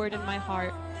hidden your word in my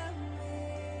heart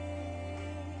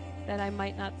that I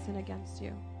might not sin against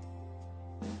you.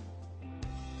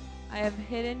 I have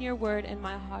hidden your word in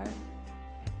my heart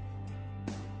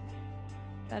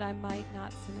that I might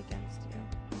not sin against you.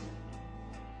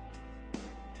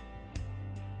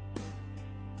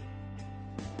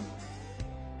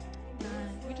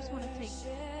 We just want to take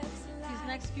these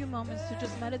next few moments to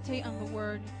just meditate on the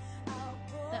word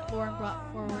that Lauren brought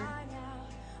forward.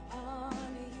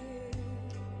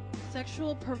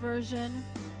 Sexual perversion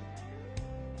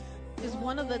is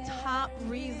one of the top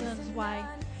reasons why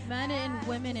men and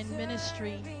women in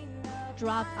ministry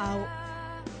drop out.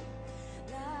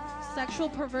 Sexual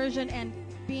perversion and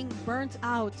being burnt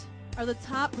out are the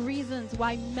top reasons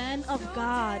why men of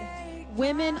God,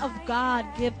 women of God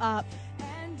give up.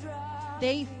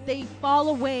 They fall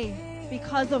away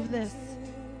because of this.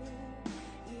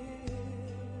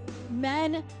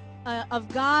 Men of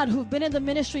God who've been in the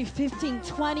ministry 15,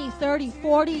 20, 30,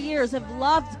 40 years, have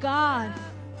loved God,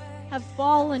 have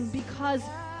fallen because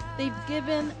they've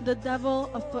given the devil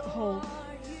a foothold.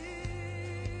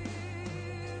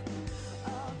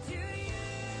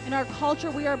 In our culture,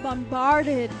 we are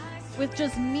bombarded with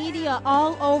just media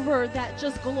all over that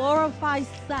just glorifies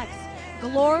sex,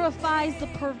 glorifies the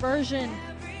perversion.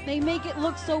 They make it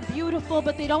look so beautiful,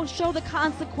 but they don't show the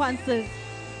consequences.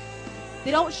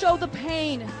 They don't show the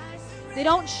pain. They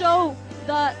don't show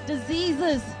the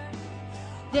diseases.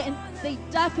 They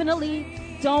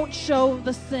definitely don't show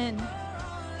the sin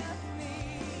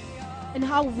and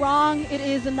how wrong it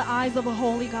is in the eyes of a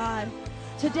holy God.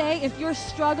 Today, if you're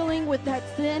struggling with that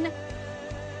sin,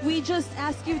 we just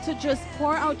ask you to just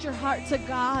pour out your heart to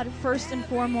God first and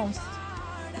foremost.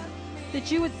 That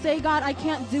you would say, God, I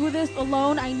can't do this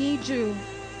alone. I need you.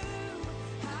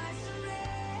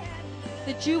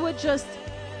 That you would just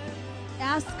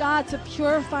Ask God to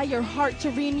purify your heart, to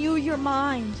renew your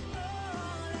mind.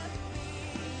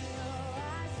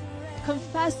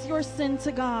 Confess your sin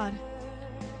to God,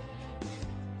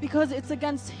 because it's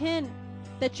against Him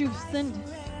that you've sinned.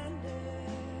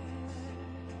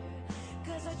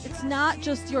 It's not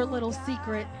just your little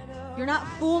secret. You're not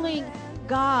fooling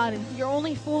God. You're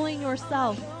only fooling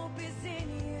yourself.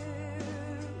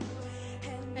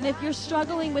 And if you're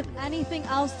struggling with anything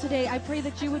else today, I pray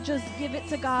that you would just give it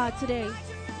to God today.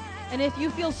 And if you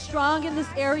feel strong in this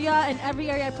area and every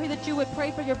area, I pray that you would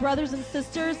pray for your brothers and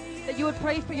sisters, that you would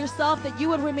pray for yourself, that you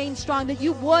would remain strong, that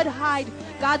you would hide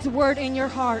God's word in your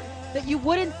heart, that you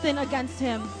wouldn't sin against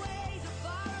Him.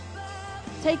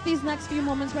 Take these next few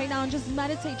moments right now and just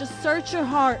meditate. Just search your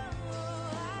heart.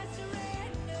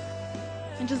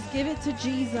 And just give it to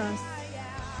Jesus.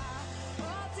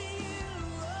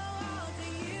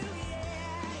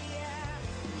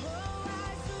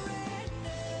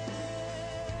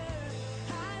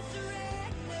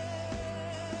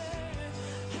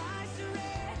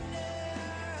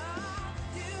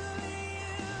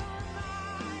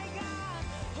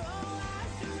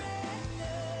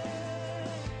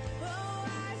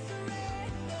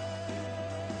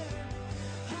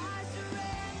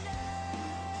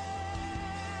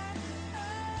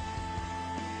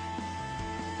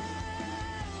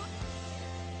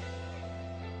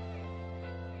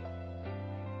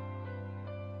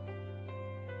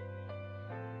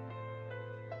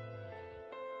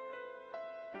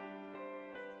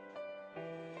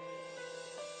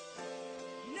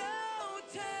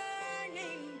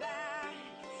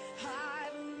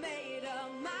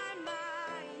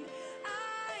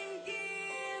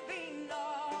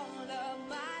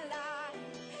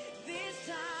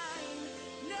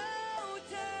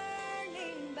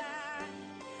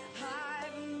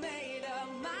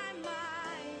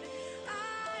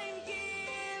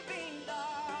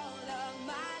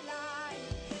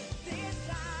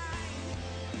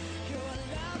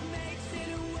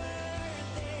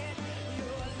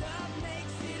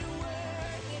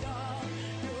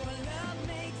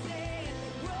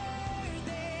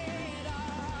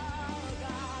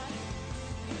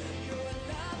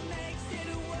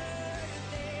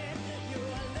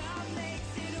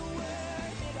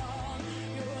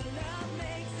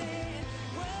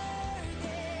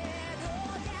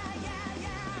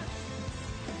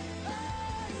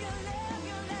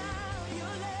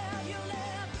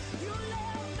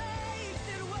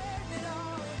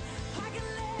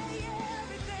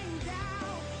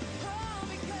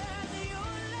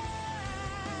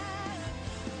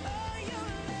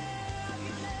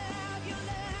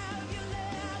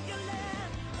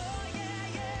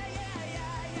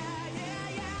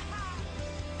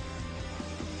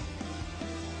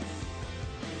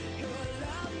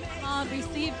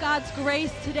 Receive God's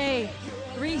grace today.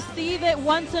 Receive it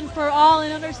once and for all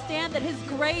and understand that His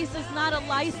grace is not a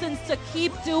license to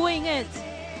keep doing it.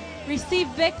 Receive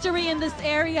victory in this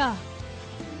area.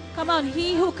 Come on,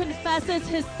 he who confesses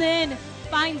his sin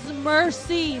finds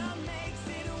mercy.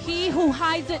 He who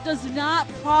hides it does not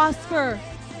prosper.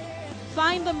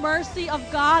 Find the mercy of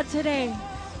God today.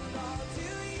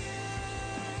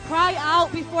 Cry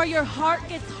out before your heart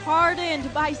gets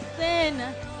hardened by sin.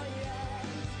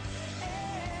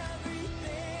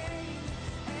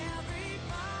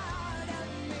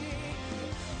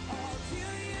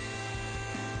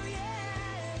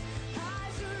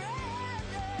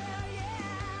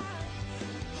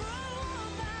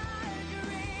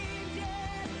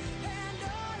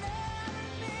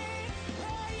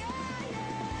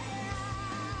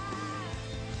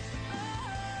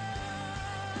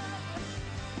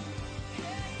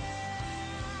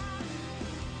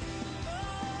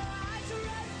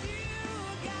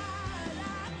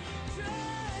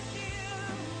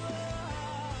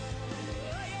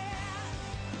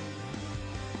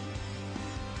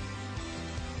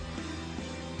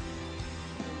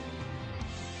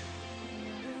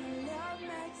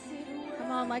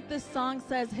 Like this song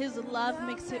says, His love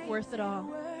makes it worth it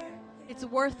all. It's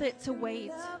worth it to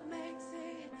wait.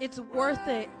 It's worth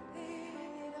it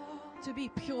to be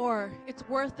pure. It's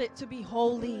worth it to be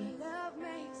holy.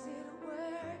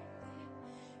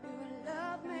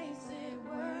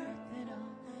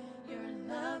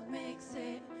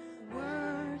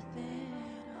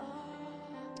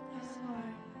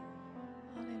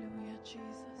 Hallelujah,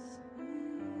 Jesus.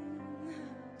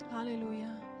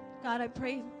 Hallelujah. God, I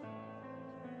pray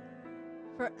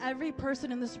for every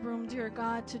person in this room, dear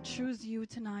God, to choose you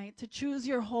tonight, to choose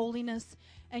your holiness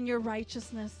and your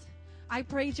righteousness. I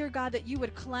pray, dear God, that you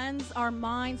would cleanse our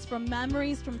minds from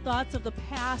memories, from thoughts of the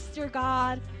past, dear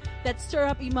God, that stir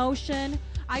up emotion.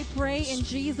 I pray in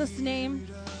Jesus' name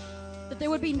that there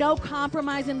would be no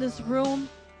compromise in this room.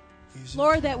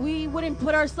 Lord, that we wouldn't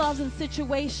put ourselves in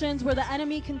situations where the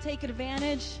enemy can take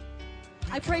advantage.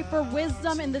 I pray for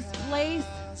wisdom in this place.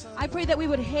 I pray that we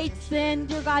would hate sin,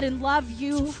 dear God, and love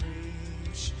you.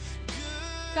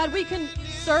 God, we can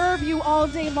serve you all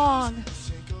day long.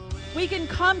 We can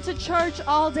come to church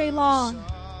all day long.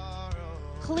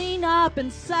 Clean up and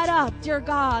set up, dear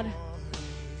God.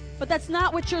 But that's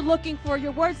not what you're looking for.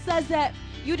 Your word says that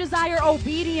you desire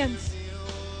obedience.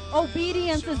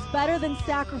 Obedience is better than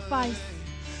sacrifice.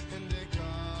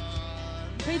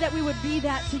 Pray that we would be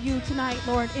that to you tonight,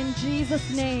 Lord, in Jesus'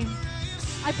 name.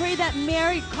 I pray that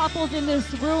married couples in this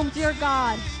room, dear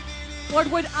God,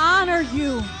 Lord, would honor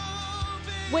you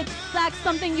with sex,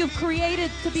 something you've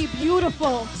created to be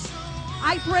beautiful.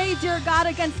 I pray, dear God,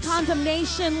 against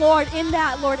condemnation, Lord, in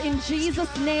that, Lord, in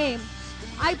Jesus' name.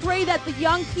 I pray that the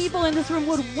young people in this room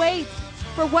would wait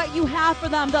for what you have for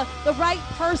them, the right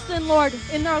person, Lord,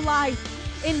 in their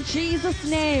life, in Jesus'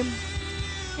 name.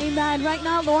 Amen. Right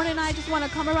now, Lauren and I just want to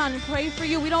come around and pray for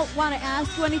you. We don't want to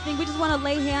ask you anything. We just want to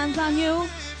lay hands on you.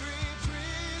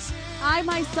 I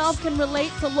myself can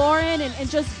relate to Lauren and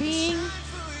just being,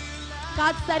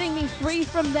 God setting me free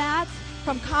from that,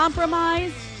 from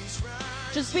compromise.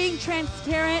 Just being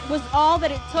transparent was all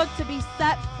that it took to be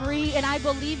set free, and I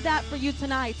believe that for you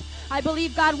tonight. I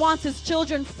believe God wants his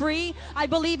children free. I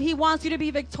believe he wants you to be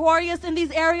victorious in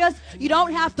these areas. You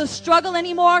don't have to struggle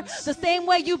anymore. The same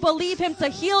way you believe him to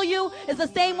heal you is the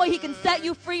same way he can set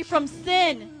you free from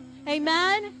sin.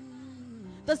 Amen?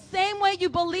 The same way you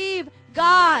believe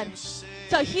God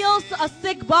to heal a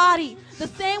sick body, the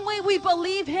same way we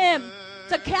believe him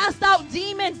to cast out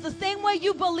demons, the same way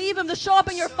you believe him to show up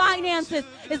in your finances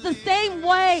is the same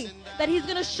way that he's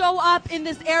going to show up in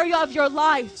this area of your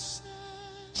life.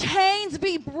 Chains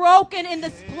be broken in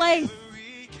this place.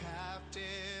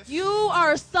 You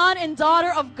are a son and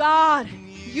daughter of God.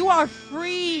 You are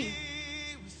free.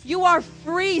 You are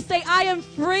free. Say, I am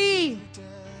free.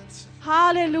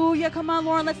 Hallelujah. Come on,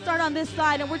 Lauren. Let's start on this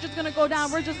side, and we're just going to go down.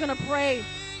 We're just going to pray.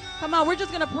 Come on, we're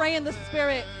just going to pray in the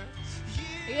Spirit.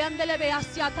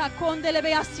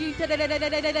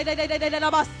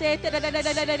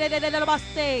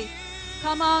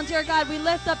 Come on, dear God, we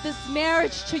lift up this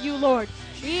marriage to you, Lord.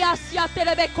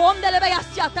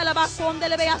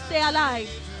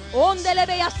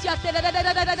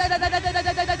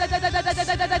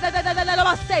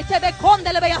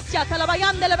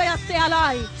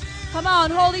 Come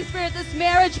on, Holy Spirit, this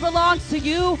marriage belongs to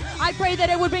you. I pray that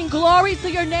it would bring glory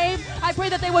to your name. I pray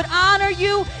that they would honor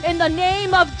you in the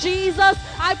name of Jesus.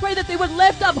 I pray that they would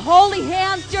lift up holy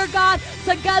hands, dear God,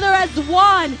 together as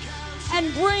one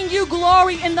and bring you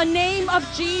glory in the name of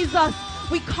Jesus.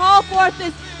 We call forth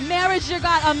this marriage, dear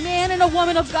God, a man and a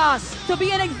woman of God, to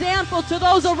be an example to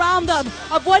those around them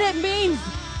of what it means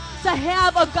to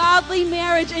have a godly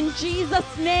marriage in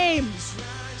Jesus' name.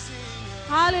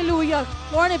 Hallelujah.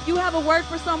 Lauren, if you have a word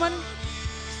for someone,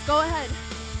 go ahead.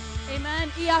 Amen.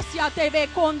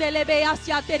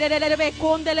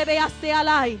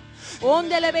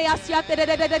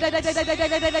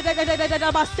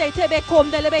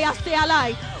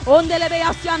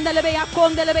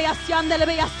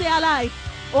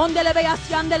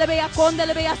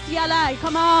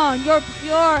 Come on, you're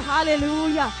pure.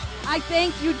 Hallelujah. I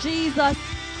thank you, Jesus.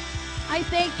 I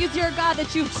thank you, dear God,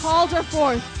 that you've called her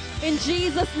forth. In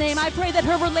Jesus' name, I pray that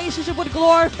her relationship would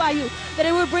glorify you, that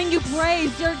it would bring you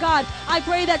praise, dear God. I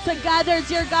pray that together,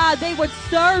 dear God, they would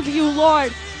serve you,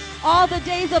 Lord, all the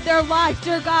days of their life,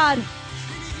 dear God.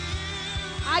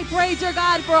 I pray, dear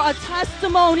God, for a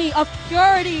testimony of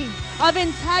purity, of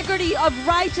integrity, of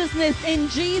righteousness in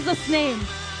Jesus' name.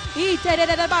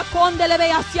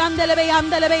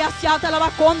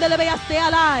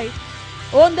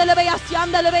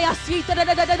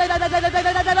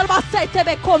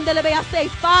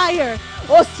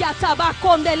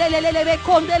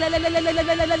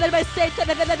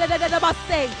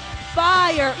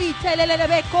 Fire,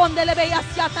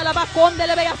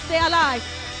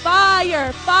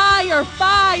 fire, fire,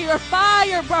 fire,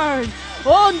 fire burn.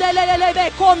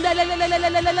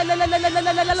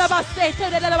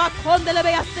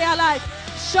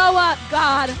 Show up,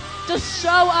 God. Just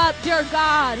show up, dear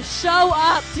God. Show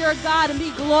up, dear God, and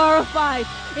be glorified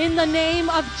in the name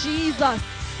of Jesus.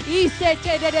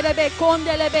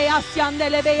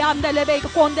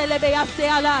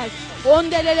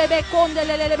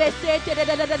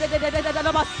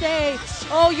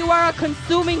 Oh, you are a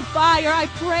consuming fire. I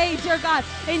pray, dear God,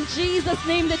 in Jesus'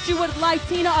 name that you would light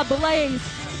Tina ablaze.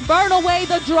 Burn away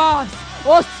the dross.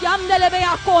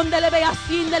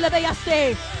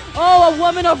 Oh, a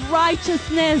woman of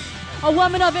righteousness, a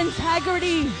woman of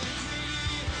integrity,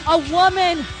 a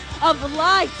woman of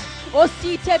light.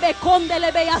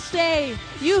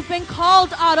 You've been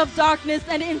called out of darkness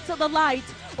and into the light.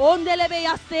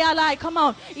 Come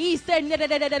on.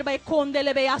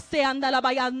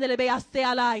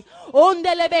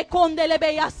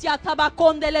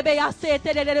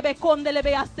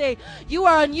 You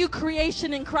are a new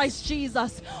creation in Christ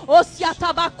Jesus.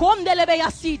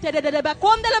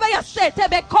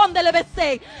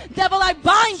 Devil, I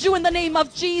bind you in the name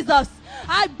of Jesus.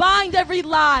 I bind every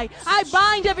lie. I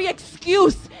bind every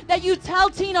excuse that you tell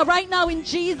Tina right now in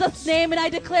Jesus' name, and I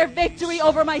declare victory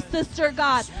over my sister,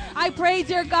 God. I pray,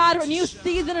 dear God, a new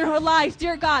season in her life,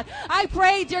 dear God. I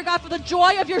pray, dear God, for the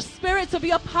joy of your Spirit to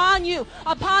be upon you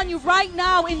right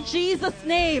now in Jesus'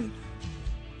 name.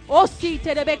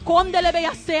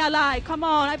 Come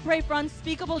on, I pray for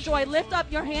unspeakable joy. Lift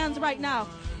up your hands right now.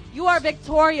 You are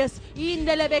victorious.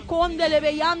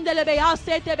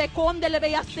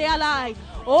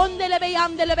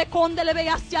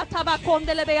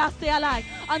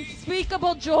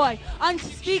 Unspeakable joy,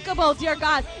 unspeakable, dear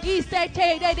God.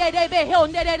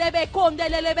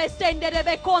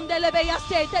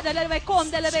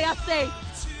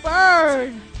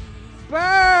 Burn.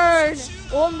 Burn.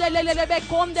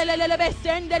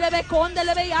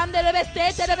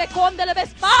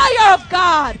 Fire of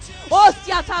God.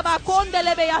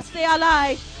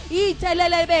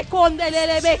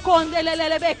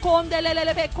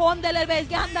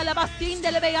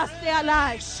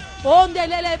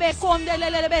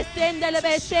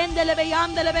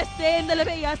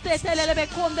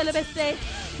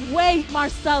 Wait,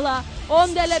 Marcella.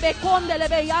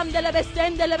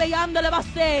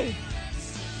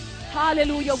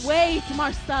 Hallelujah. Wait,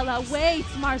 Marcella. Wait,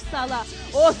 Marcella.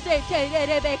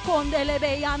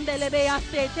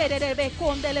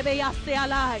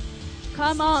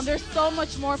 Come on, there's so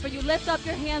much more for you. Lift up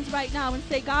your hands right now and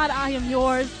say, God, I am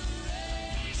yours.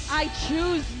 I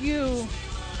choose you.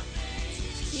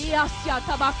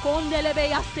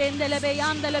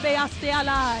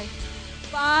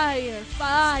 Fire,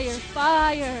 fire,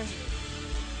 fire.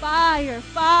 Fire,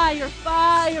 fire,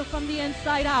 fire from the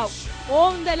inside out.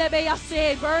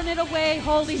 Burn it away,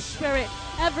 Holy Spirit.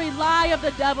 Every lie of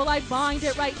the devil, I bind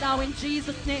it right now in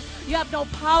Jesus' name. You have no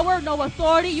power, no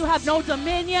authority. You have no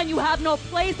dominion. You have no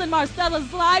place in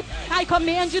Marcella's life. I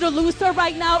command you to loose her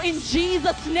right now in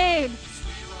Jesus' name.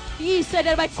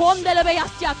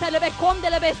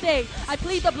 I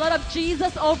plead the blood of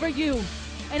Jesus over you.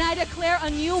 And I declare a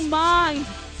new mind.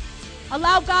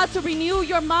 Allow God to renew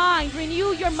your mind.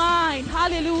 Renew your mind.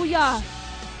 Hallelujah.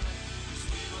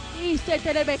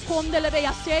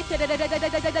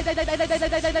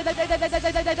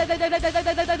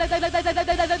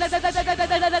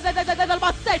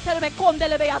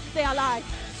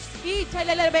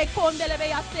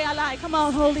 Come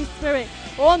on, Holy Spirit.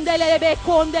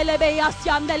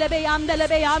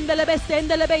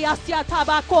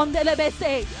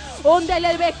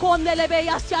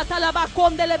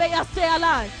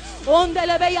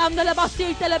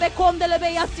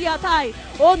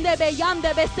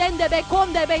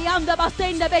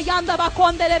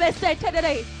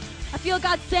 I feel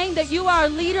God saying that you are a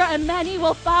leader and many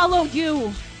will follow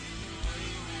you.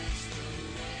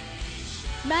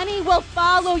 Many will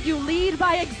follow you. Lead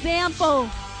by example.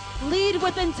 Lead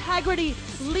with integrity.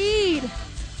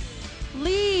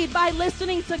 Lead by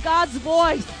listening to God's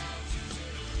voice.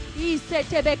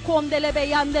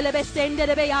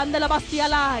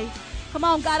 Come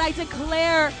on, God, I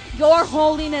declare your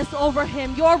holiness over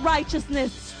him, your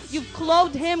righteousness. You've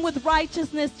clothed him with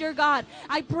righteousness, dear God.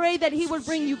 I pray that he would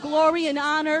bring you glory and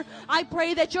honor. I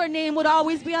pray that your name would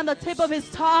always be on the tip of his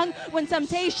tongue. When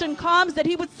temptation comes, that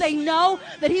he would say no,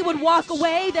 that he would walk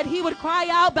away, that he would cry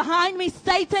out, behind me,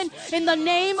 Satan, in the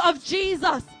name of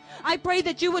Jesus. I pray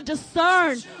that you would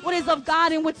discern what is of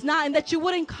God and what's not, and that you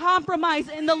wouldn't compromise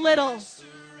in the little.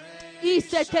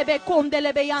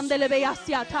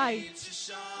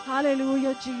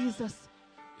 Hallelujah, Jesus.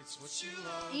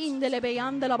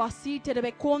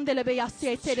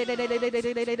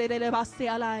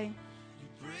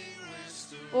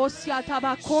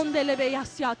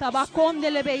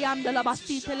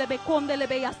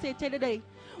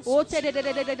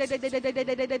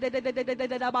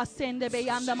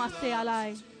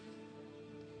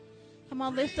 Come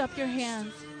on, lift up your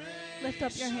hands. Lift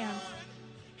up your hands.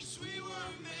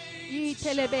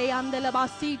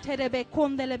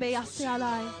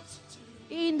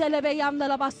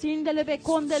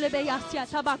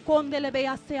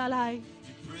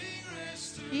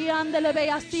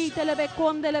 Yandelebe asi telebe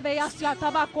kondelebe asia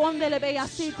tabakondelebe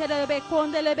asi telebe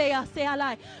kondelebe asi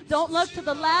alai. Don't look to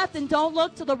the left and don't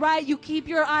look to the right. You keep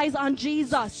your eyes on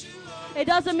Jesus. It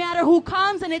doesn't matter who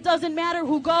comes and it doesn't matter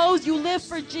who goes. You live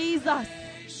for Jesus.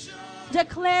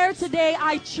 Declare today,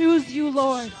 I choose you,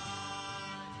 Lord.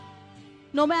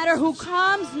 No matter who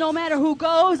comes, no matter who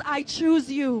goes, I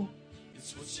choose you.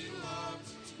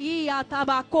 Ia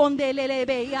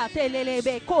tabakondelebe ya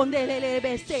telelebe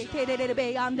kondelebe se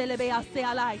telelebe andelebe ase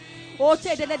alai. O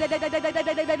telelebe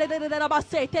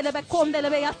telebe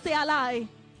kondelebe ase alai.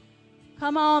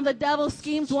 Come on, the devil's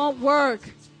schemes won't work.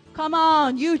 Come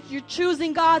on, you're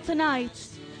choosing God tonight.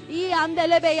 I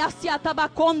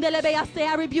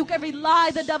rebuke every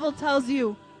lie the devil tells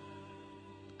you.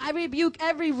 I rebuke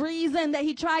every reason that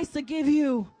he tries to give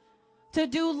you to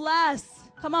do less.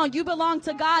 Come on, you belong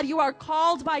to God. You are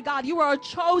called by God. You are a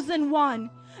chosen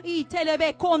one. Come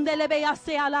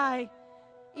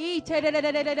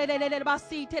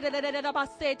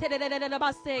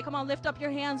on, lift up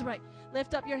your hands, right?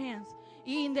 Lift up your hands.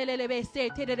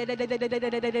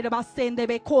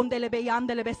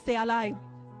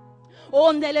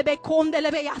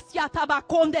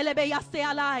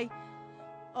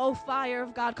 Oh, fire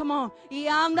of God, come on. The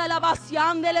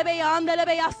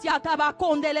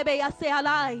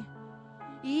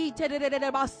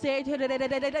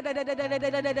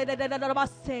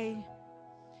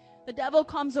devil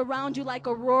comes around you like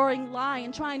a roaring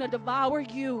lion trying to devour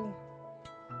you.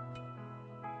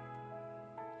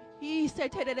 He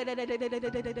said,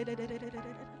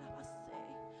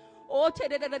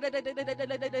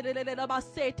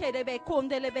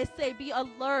 be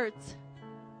alert.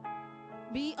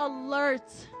 Be alert.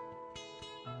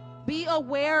 Be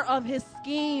aware of his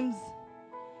schemes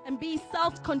and be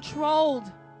self-controlled.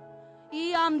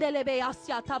 I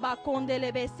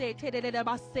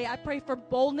pray for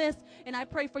boldness and I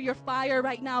pray for your fire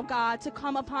right now, God, to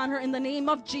come upon her in the name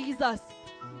of Jesus.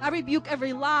 I rebuke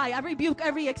every lie. I rebuke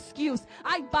every excuse.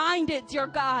 I bind it, dear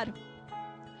God.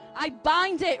 I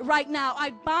bind it right now. I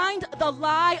bind the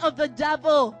lie of the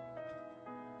devil.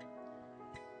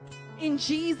 In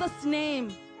Jesus'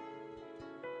 name.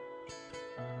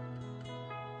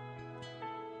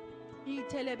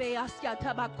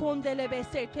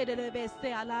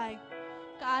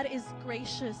 God is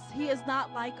gracious. He is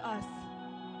not like us.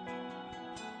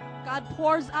 God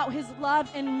pours out his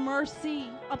love and mercy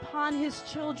upon his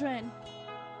children.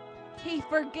 He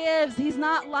forgives. He's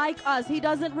not like us. He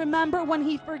doesn't remember when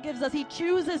he forgives us. He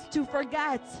chooses to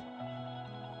forget.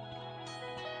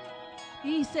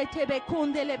 He said,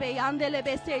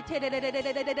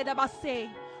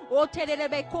 O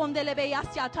telebe kondelebe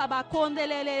asya taba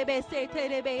kondelebe se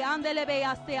telebe andelebe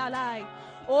ase alai.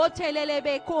 O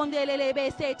telebe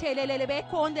kondelebe se telebe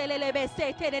kondelebe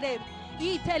se telebe.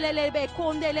 I telebe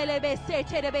kondelebe se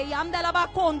telebe andalaba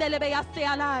kondelebe ase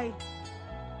alai.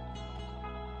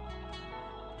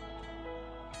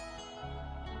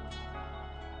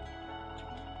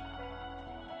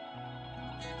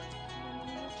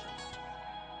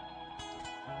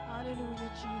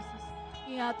 Hallelujah, Jesus.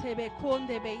 Tebe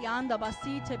konde be yanda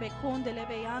basite be konde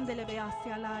lebe yandele be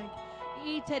asialai.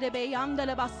 Ite be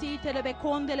yandele basite lebe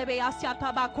konde lebe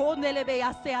asiata ba konde lebe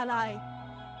asialai.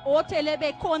 O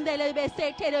telebe konde lebe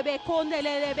se telebe konde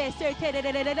lebe se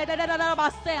telebe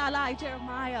basialai.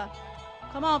 Jeremiah,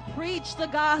 come on, preach the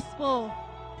gospel.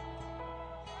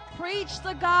 Preach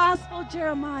the gospel,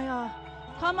 Jeremiah.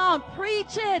 Come on,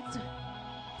 preach it.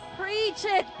 Preach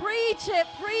it, preach it,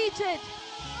 preach it.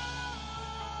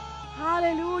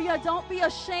 Hallelujah. Don't be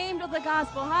ashamed of the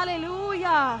gospel.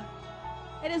 Hallelujah.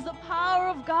 It is the power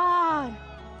of God.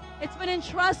 It's been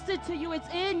entrusted to you. It's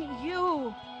in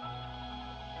you.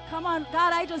 Come on,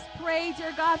 God, I just pray,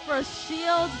 dear God, for a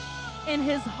shield in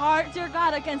his heart, dear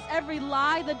God, against every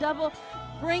lie the devil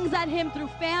brings at him through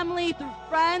family, through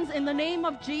friends, in the name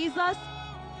of Jesus.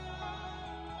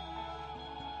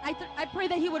 I pray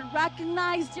that he would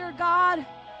recognize, dear God,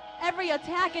 every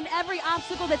attack and every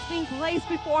obstacle that's being placed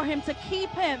before him to keep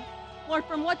him, Lord,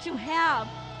 from what you have.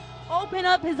 Open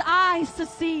up his eyes to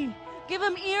see. Give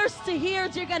him ears to hear,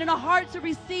 dear God, and a heart to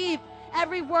receive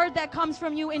every word that comes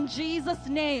from you in Jesus'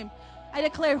 name. I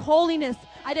declare holiness.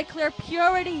 I declare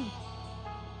purity.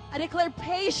 I declare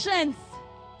patience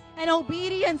and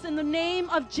obedience in the name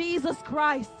of Jesus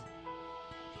Christ.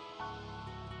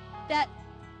 That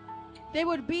there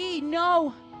would be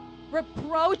no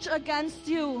reproach against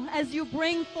you as you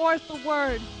bring forth the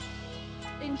word.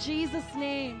 In Jesus'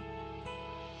 name.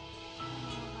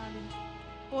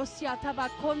 O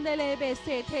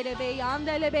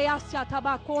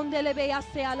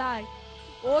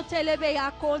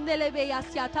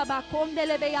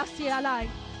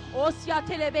Osia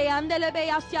telebe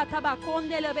andelebe asia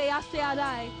tabakondelebe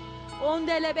asealai.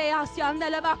 Ondelebe asia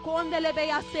andeleba kondelebe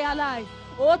asealai.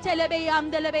 O telebe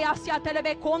andelebe asia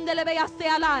telebe kondelebe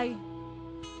asealai.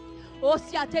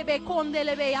 Osia tebe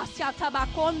kondelebe asia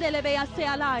tabakondelebe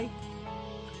asealai.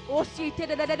 Osi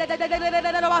tebe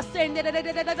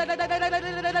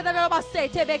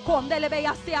kondelebe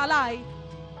asealai.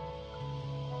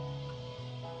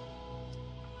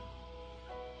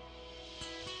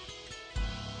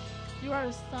 You are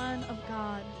a son of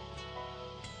God.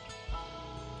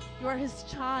 You are his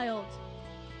child.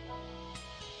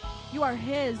 You are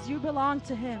his. You belong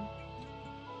to him.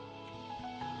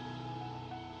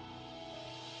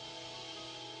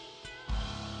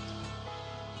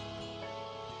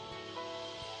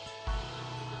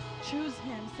 Choose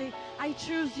him. Say, I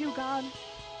choose you, God.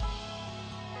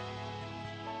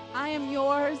 I am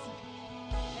yours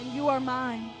and you are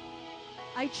mine.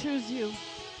 I choose you.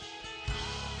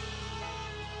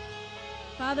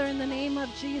 Father, in the name of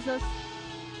Jesus,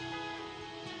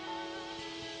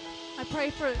 I pray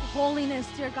for holiness,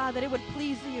 dear God, that it would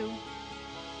please you.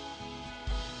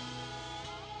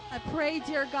 I pray,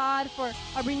 dear God, for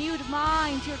a renewed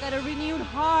mind, dear God, a renewed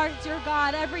heart, dear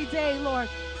God, every day, Lord.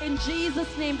 In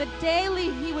Jesus' name, that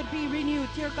daily he would be renewed,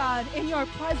 dear God, in your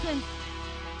presence,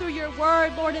 through your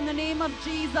word, Lord, in the name of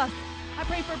Jesus. I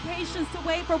pray for patience to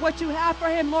wait for what you have for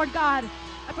him, Lord God.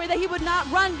 I pray that he would not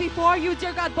run before you,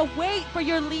 dear God, but wait for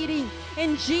your leading.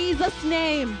 In Jesus'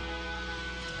 name.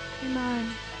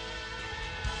 Amen.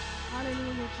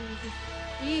 Hallelujah, Jesus.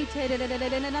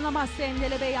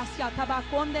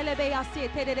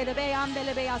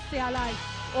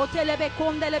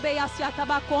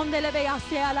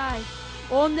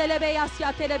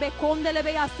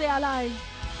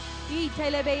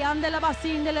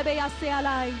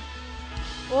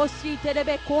 Osi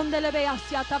terebe kondelebe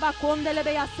asya taba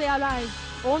kondelebe asya alai.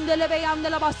 Ondelebe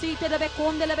andela basi terebe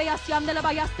kondelebe asya andela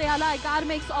bayasya alai. God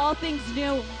makes all things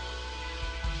new.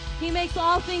 He makes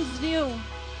all things new.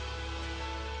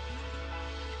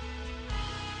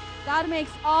 God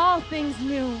makes all things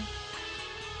new.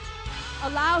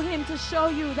 Allow him to show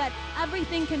you that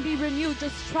everything can be renewed.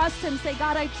 Just trust him. Say,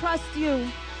 God, I trust you.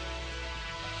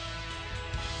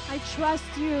 I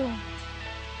trust you.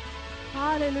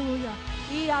 Hallelujah.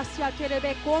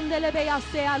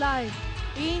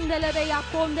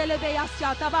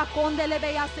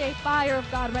 Fire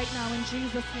of God right now in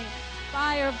Jesus' name.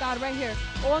 Fire of God right here.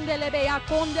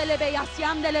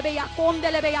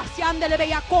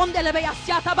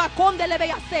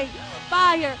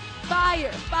 Fire,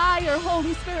 fire, fire.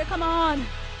 Holy Spirit, come on.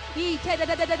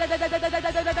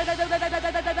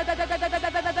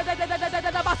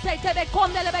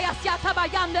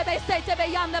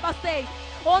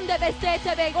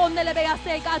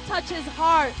 God, touch his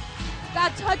heart.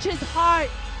 God, touch his heart.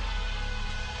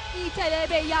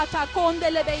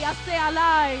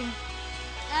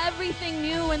 Everything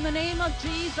new in the name of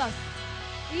Jesus.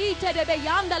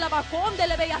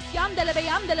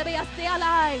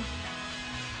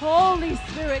 Holy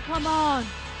Spirit, come on.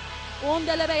 I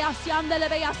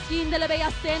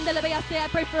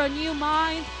pray for a new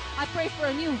mind. I pray for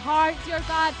a new heart, dear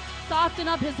God. Soften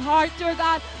up his heart, dear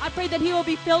God. I pray that he will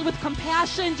be filled with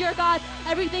compassion, dear God.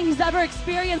 Everything he's ever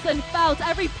experienced and felt,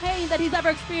 every pain that he's ever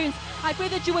experienced, I pray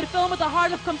that you would fill him with a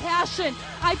heart of compassion.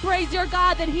 I pray, dear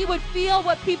God, that he would feel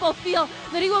what people feel,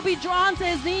 that he will be drawn to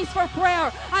his knees for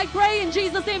prayer. I pray in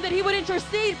Jesus' name that he would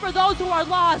intercede for those who are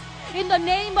lost. In the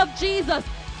name of Jesus,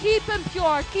 keep him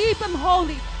pure, keep him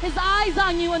holy, his eyes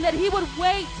on you, and that he would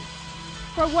wait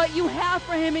for what you have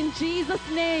for him in Jesus'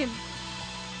 name.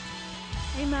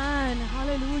 Amen.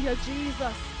 Hallelujah,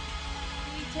 Jesus.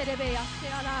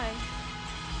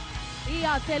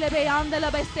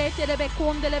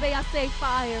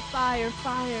 Fire, fire,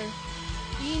 fire.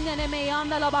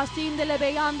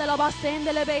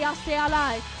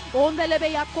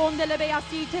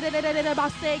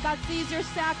 God sees your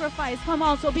sacrifice. Come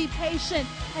on, so be patient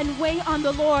and wait on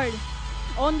the Lord.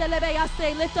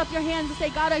 Lift up your hands and say,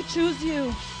 God, I choose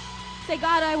you. Say,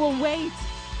 God, I will wait.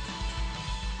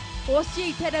 Say,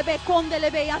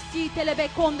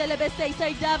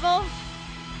 devil,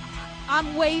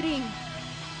 I'm waiting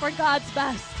for God's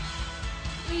best.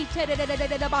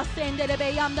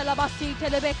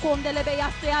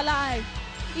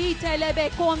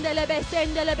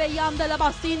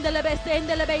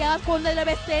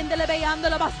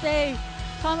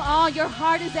 Come on, your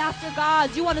heart is after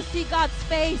God. You want to see God's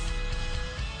face.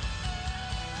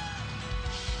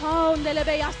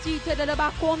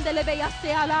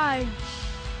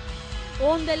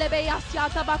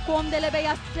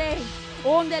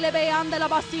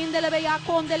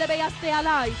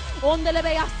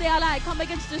 I come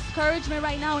against discouragement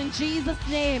right now in Jesus'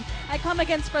 name. I come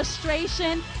against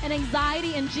frustration and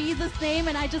anxiety in Jesus' name,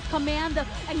 and I just command the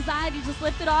anxiety just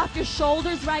lift it off your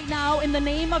shoulders right now in the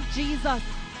name of Jesus.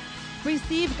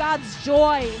 Receive God's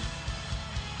joy.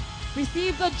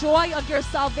 Receive the joy of your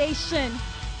salvation.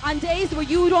 On days where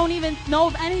you don't even know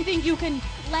of anything you can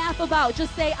laugh about,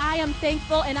 just say, I am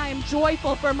thankful and I am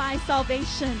joyful for my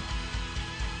salvation.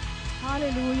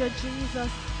 Hallelujah,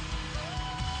 Jesus.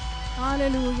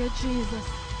 Hallelujah, Jesus.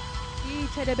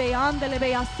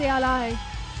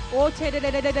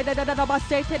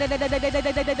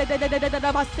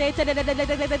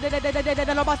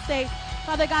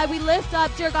 Father God, we lift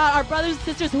up, dear God, our brothers and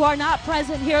sisters who are not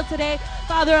present here today,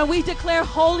 Father, and we declare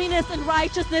holiness and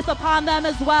righteousness upon them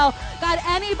as well. God,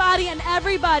 anybody and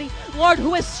everybody, Lord,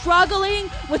 who is struggling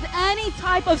with any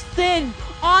type of sin,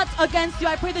 aught against you,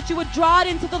 I pray that you would draw it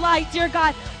into the light, dear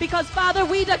God, because, Father,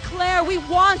 we declare we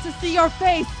want to see your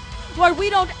face. Lord, we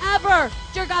don't ever,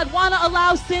 dear God, want to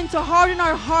allow sin to harden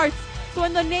our hearts. So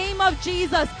in the name of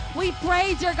Jesus, we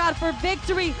pray, dear God, for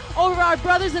victory over our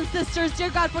brothers and sisters, dear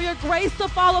God, for your grace to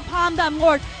fall upon them,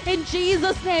 Lord, in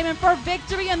Jesus' name, and for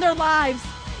victory in their lives,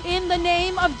 in the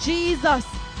name of Jesus.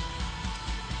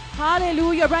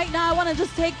 Hallelujah. Right now, I want to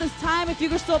just take this time, if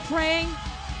you're still praying,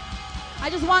 I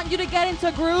just want you to get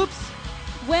into groups,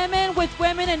 women with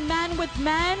women and men with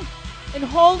men, in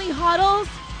holy huddles.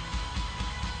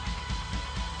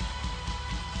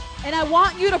 And I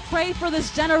want you to pray for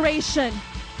this generation.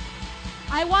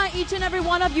 I want each and every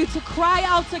one of you to cry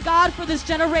out to God for this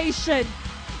generation.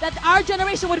 That our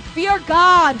generation would fear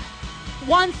God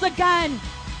once again.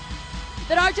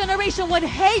 That our generation would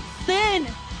hate sin,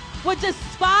 would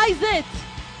despise it,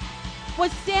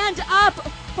 would stand up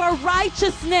for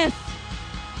righteousness.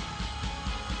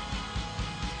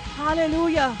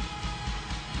 Hallelujah.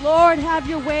 Lord, have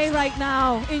your way right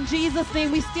now. In Jesus'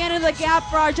 name, we stand in the gap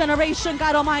for our generation,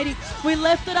 God Almighty. We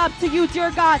lift it up to you,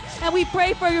 dear God, and we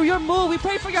pray for your move. We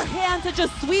pray for your hand to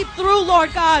just sweep through,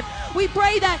 Lord God. We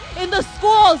pray that in the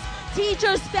schools,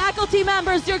 teachers, faculty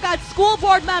members, dear God, school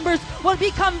board members will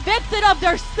be convicted of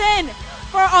their sin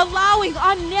for allowing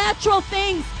unnatural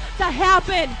things to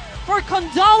happen, for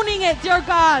condoning it, dear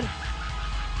God,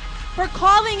 for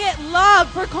calling it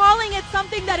love, for calling it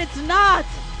something that it's not.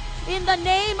 In the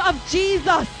name of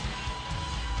Jesus,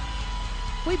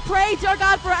 we pray, dear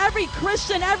God, for every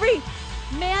Christian, every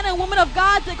man and woman of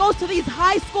God that goes to these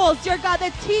high schools, dear God,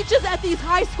 that teaches at these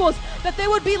high schools, that they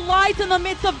would be lights in the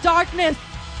midst of darkness.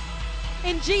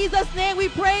 In Jesus' name, we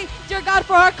pray, dear God,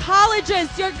 for our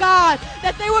colleges, dear God,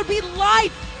 that they would be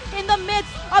lights in the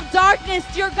midst of darkness,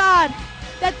 dear God,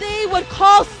 that they would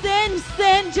call sin,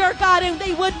 sin, dear God, and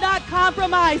they would not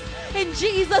compromise. In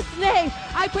Jesus' name,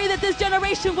 I pray that this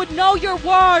generation would know your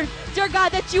word, dear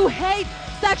God, that you hate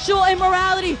sexual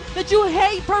immorality, that you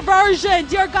hate perversion,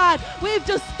 dear God. We've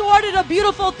distorted a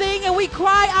beautiful thing and we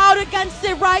cry out against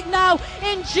it right now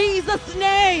in Jesus'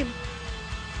 name.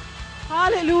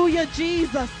 Hallelujah,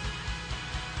 Jesus.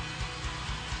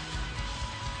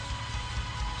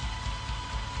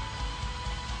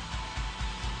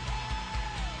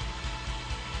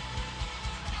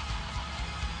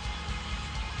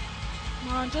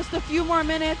 Just a few more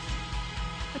minutes.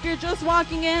 If you're just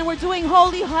walking in, we're doing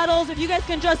holy huddles. If you guys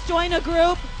can just join a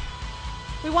group,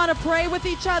 we want to pray with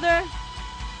each other.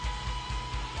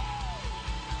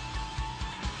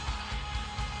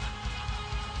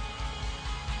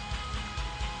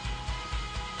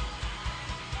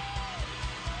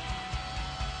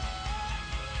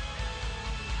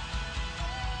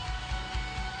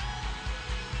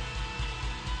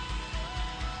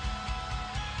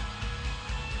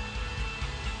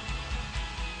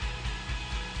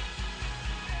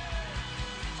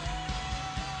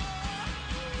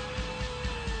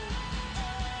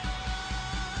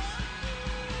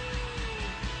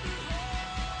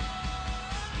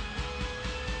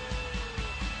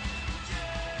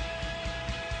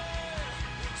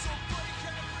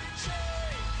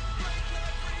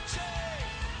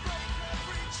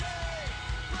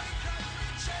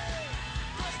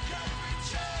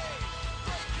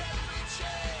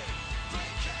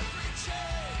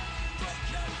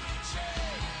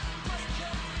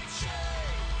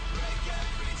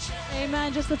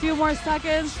 Amen. Just a few more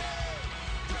seconds.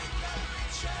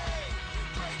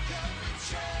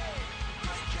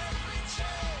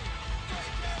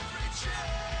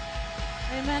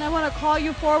 Amen. I want to call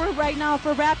you forward right now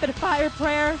for rapid fire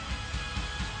prayer.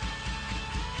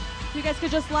 You guys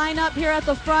could just line up here at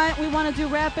the front. We want to do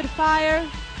rapid fire.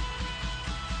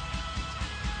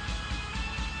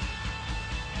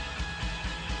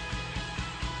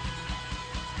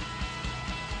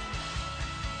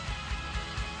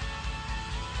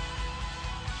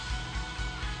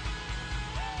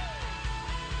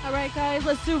 All right, guys,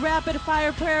 let's do rapid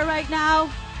fire prayer right now.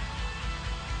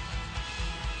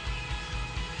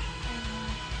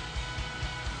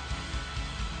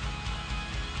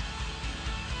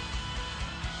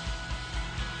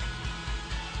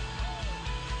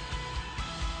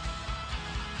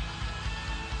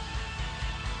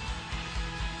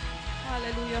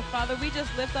 Hallelujah. Father, we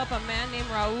just lift up a man named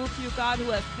Raul to you, God,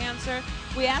 who has cancer.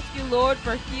 We ask you, Lord,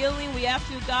 for healing. We ask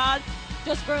you, God,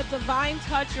 just for a divine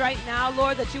touch right now,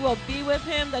 Lord, that you will be with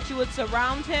him, that you would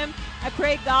surround him. I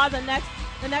pray, God, the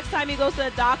next time he goes to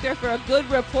the doctor for a good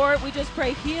report, we just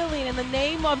pray healing in the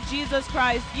name of Jesus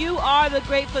Christ. You are the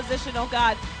great physician, oh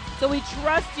God. So we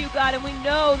trust you, God, and we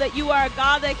know that you are a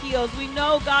God that heals. We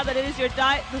know, God, that it is your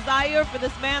desire for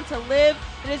this man to live.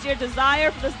 It is your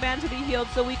desire for this man to be healed.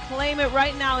 So we claim it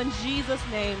right now in Jesus'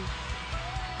 name.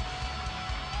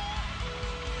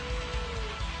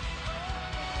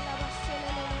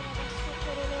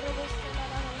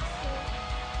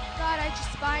 God, I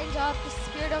just bind up the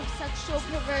spirit of sexual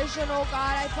perversion, oh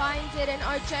God. I bind it in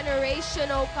our generation,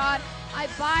 oh God. I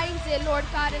bind it, Lord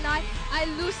God, and I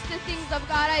loose the things of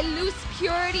God. I loose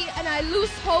purity, and I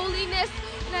loose holiness,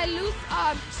 and I loose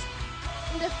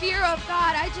the fear of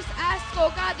God. I just ask,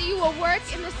 oh God, that you will work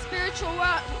in the spiritual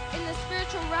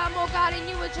realm, oh God, and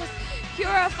you would just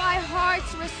purify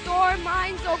hearts, restore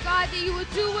minds, oh God, that you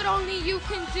would do what only you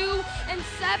can do and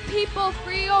set people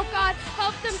free, oh God.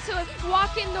 Help them to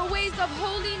walk in the ways of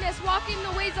holiness, walk in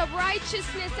the ways of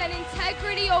righteousness and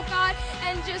integrity, oh God,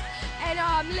 and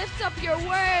lift up your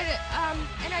word.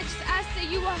 And I just ask that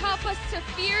you will help us to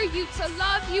fear you, to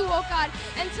love you, oh God,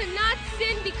 and to not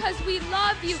sin because we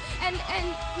love you, and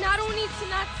not only to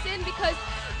not sin because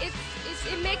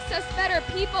it makes us better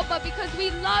people, but because we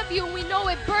love you and we know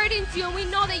it burdens you and we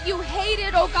know that you hate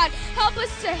it, oh God. Help us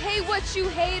to hate what you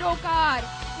hate, oh God.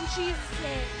 In Jesus'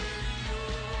 name.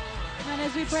 And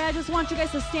as we pray, I just want you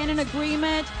guys to stand in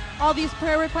agreement. All these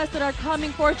prayer requests that are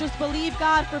coming forth, just believe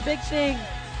God for big things.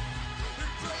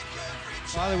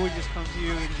 Father, we just come to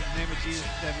you in the name of Jesus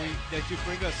that you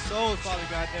bring us souls, Father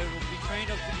God, that will be trained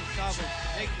up to disciples,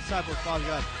 make disciples, Father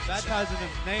God. Baptize in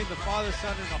the name of the Father,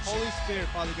 Son, and the Holy Spirit,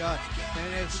 Father God.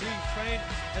 And as we train,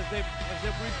 as they're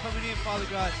coming in, Father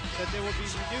God, that they will be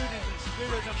renewed in the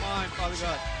spirit and mind, Father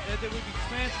God. That they will be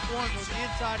transformed from the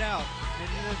inside out.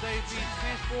 And as they be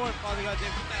transformed, Father God,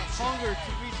 they will have hunger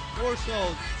to reach more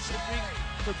souls,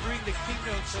 to bring the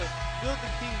kingdom, to build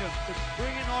the kingdom, to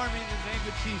bring an army in the name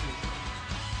of Jesus.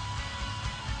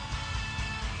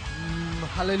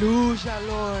 Hallelujah,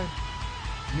 Lord.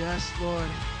 Yes, Lord.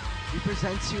 We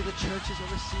present to you the churches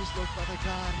overseas, Lord Father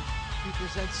God. We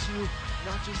present to you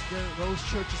not just those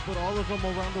churches, but all of them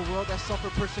around the world that suffer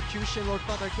persecution, Lord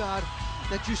Father God.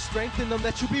 That you strengthen them,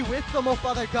 that you be with them, oh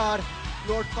Father God.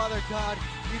 Lord Father God,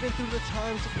 even through the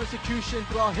times of persecution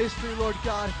throughout history, Lord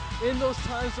God, in those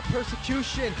times of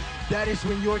persecution, that is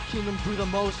when your kingdom grew the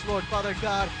most, Lord Father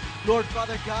God. Lord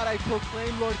Father God, I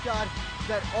proclaim, Lord God,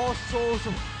 that all souls,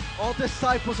 all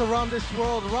disciples around this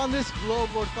world, around this globe,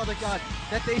 Lord Father God,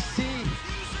 that they see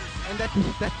and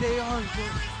that they are your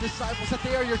disciples, that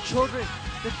they are your children,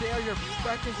 that they are your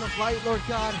beacons of light, Lord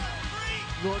God.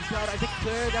 Lord God, I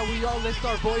declare that we all lift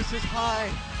our voices high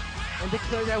and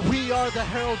declare that we are the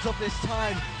heralds of this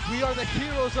time. We are the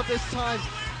heroes of this time,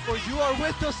 for you are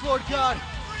with us, Lord God.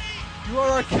 You are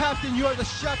our captain, you are the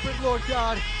shepherd, Lord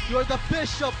God. You are the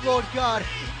bishop, Lord God.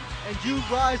 And you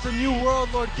rise a new world,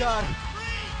 Lord God.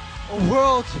 A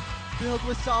world filled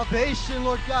with salvation,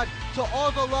 Lord God, to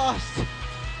all the lost.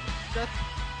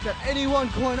 That anyone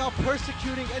going out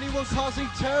persecuting, anyone causing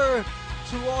terror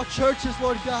to all churches,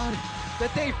 Lord God,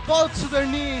 that they fall to their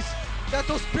knees, that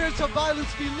those spirits of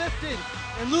violence be lifted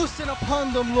and loosened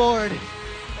upon them, Lord,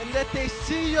 and that they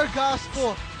see your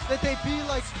gospel, that they be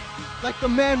like the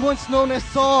man once known as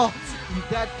Saul,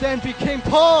 that then became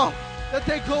Paul, that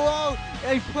they go out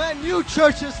and plant new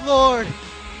churches, Lord.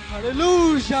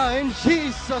 Hallelujah, in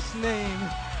Jesus' name.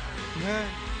 Amen.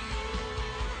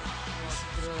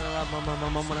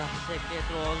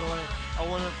 Lord, I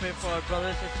want to pray for our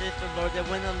brothers and sisters, Lord, that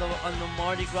went on the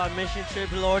Mardi Gras mission trip,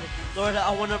 Lord. Lord,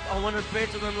 I want to pray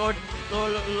to them, Lord,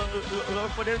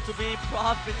 for them to be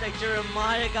prophets like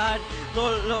Jeremiah, God.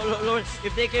 Lord,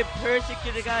 if they get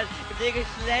persecuted, God, if they get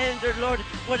slandered, Lord,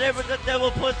 whatever the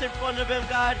devil puts in front of them,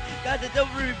 God, that they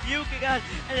will rebuke it, God,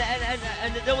 and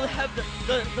that they will have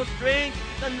the strength,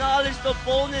 the knowledge, the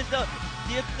boldness, the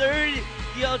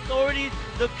authority,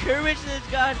 the courage,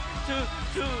 God, to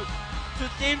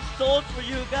save souls for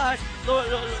you, God. Lord,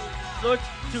 Lord,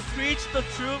 to preach the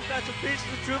truth, God, to preach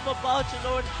the truth about you,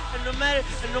 Lord. And no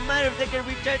matter if they can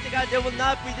reject it, God, they will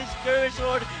not be discouraged,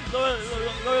 Lord,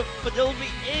 but they will be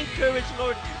encouraged,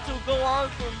 Lord, to go on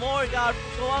for more, God,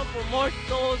 go on for more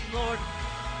souls, Lord.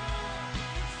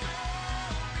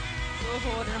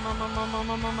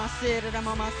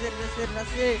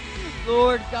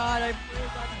 Lord God, I pray,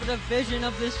 God, for the vision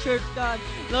of this church, God.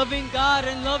 Loving God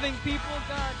and loving people,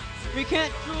 God. We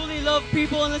can't truly love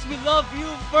people unless we love you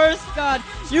first, God.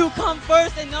 You come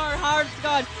first in our hearts,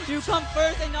 God. You come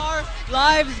first in our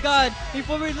lives, God.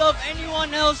 Before we love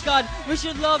anyone else, God, we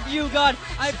should love you, God.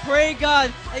 I pray,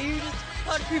 God, that you just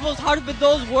touch people's hearts with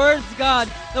those words, God.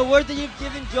 The words that you've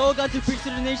given Joe, God, to preach to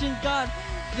the nations, God.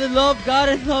 To love God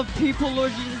and love people,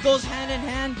 Lord Jesus, goes hand in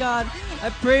hand, God. I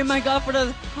pray, my God, for the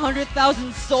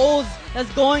 100,000 souls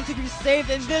that's going to be saved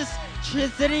in this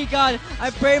city, God. I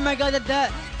pray, my God,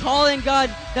 that calling,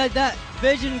 God, that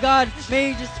vision, God,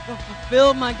 may just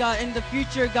fulfill, my God, in the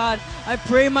future, God. I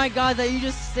pray, my God, that you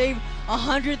just save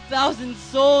 100,000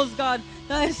 souls, God.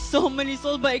 That is so many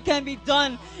souls, but it can't be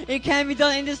done. It can't be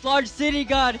done in this large city,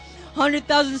 God.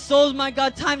 100,000 souls, my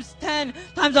God, times 10,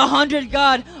 times 100,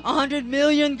 God. 100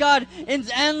 million, God. It's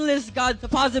endless, God. The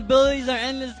possibilities are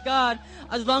endless, God.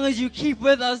 As long as you keep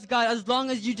with us, God. As long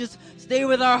as you just stay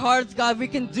with our hearts, God. We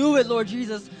can do it, Lord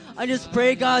Jesus. I just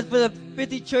pray, God, for the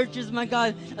 50 churches, my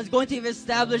God, that's going to be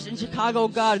established in Chicago,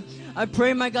 God. I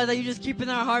pray, my God, that you just keep in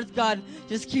our hearts, God.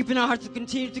 Just keep in our hearts to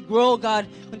continue to grow, God.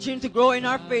 Continue to grow in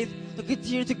our faith. To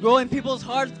continue to grow in people's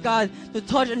hearts, God. To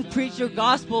touch and preach your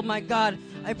gospel, my God.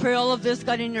 I pray all of this,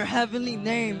 God, in your heavenly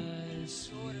name.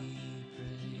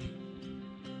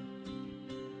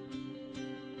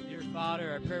 Dear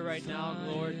Father, I pray right now,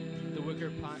 Lord, the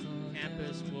Wicker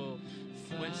campus will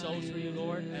win souls for you,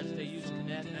 Lord, as they use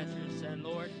Connect, Mentor, and Send,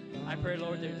 Lord. I pray,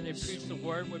 Lord, that they preach the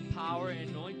word with power and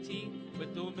anointing,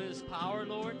 with dunamis power,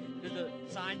 Lord, that the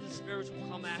signs and spirits will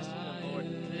come after them, Lord.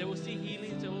 That they will see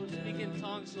healings, they will speak in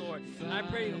tongues, Lord. And I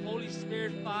pray, Holy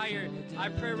Spirit fire, I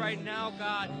pray right now,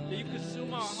 God, that you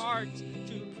consume our hearts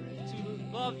to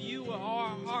love you with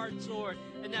our hearts, Lord.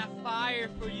 And that fire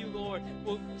for you, Lord,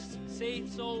 will save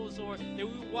souls, Lord. That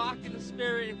we walk in the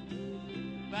Spirit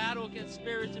and battle against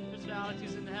spirits and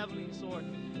principalities in the heavens, Lord.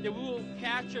 That we will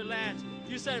capture lands.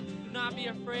 You said, do not be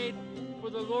afraid, for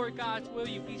the Lord God's will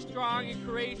you. Be strong and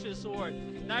courageous, Lord.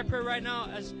 And I pray right now,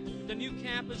 as the new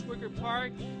campus, Wicker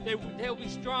Park, they will be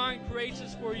strong and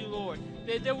courageous for you, Lord.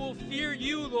 They will fear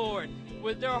you, Lord,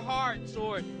 with their hearts,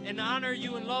 Lord, and honor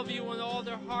you and love you with all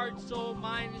their heart, soul,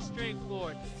 mind, and strength,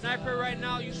 Lord. And I pray right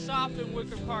now, you soften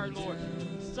Wicker Park, Lord.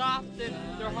 Soften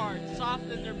their hearts,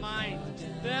 soften their minds.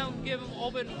 Give them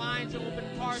open minds and open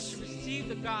hearts to receive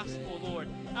the gospel, Lord.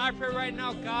 And I pray right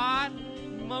now, God,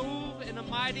 move in a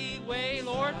mighty way,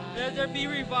 Lord. Let there be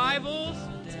revivals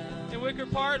in Wicker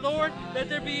Park, Lord. Let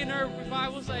there be in our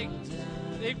revivals like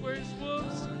Lakewood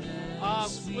Wolves,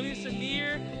 Williamson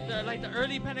Near, like the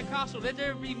early Pentecostal. Let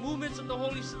there be movements of the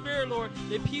Holy Spirit, Lord.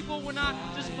 That people will not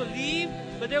just believe,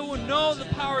 but they will know the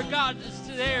power of God is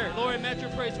there, Lord, in Metro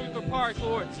Praise Wicker Park,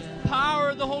 Lord.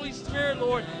 Power of the Holy Spirit,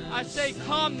 Lord. I say,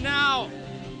 come now.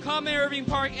 Come in Irving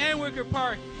Park and Wicker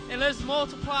Park, and let's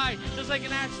multiply, just like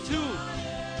in Acts 2.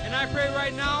 And I pray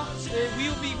right now that we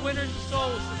will be winners of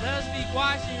souls. Let us be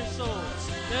wise in your souls.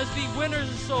 Let us be winners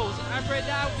of souls. And I pray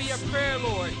that will be a prayer,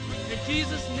 Lord. In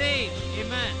Jesus' name,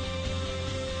 amen.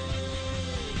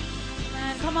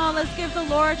 And come on, let's give the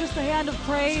Lord just a hand of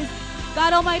praise.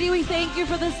 God Almighty, we thank you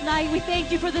for this night. We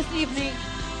thank you for this evening.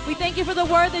 We thank you for the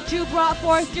word that you brought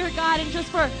forth, dear God, and just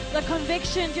for the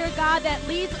conviction, dear God, that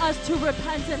leads us to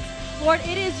repentance. Lord,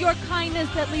 it is your kindness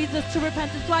that leads us to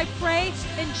repentance. So I pray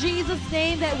in Jesus'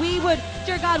 name that we would,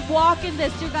 dear God, walk in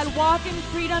this, dear God, walk in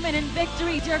freedom and in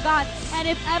victory, dear God. And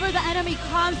if ever the enemy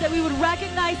comes, that we would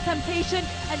recognize temptation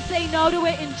and say no to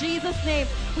it in Jesus' name.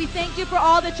 We thank you for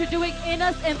all that you're doing in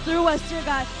us and through us, dear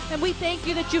God. And we thank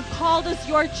you that you've called us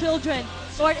your children.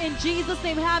 Lord, in Jesus'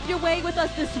 name, have your way with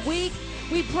us this week.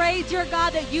 We pray, dear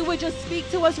God, that you would just speak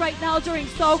to us right now during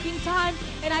soaking time.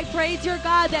 And I pray, dear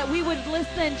God, that we would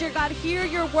listen, dear God, hear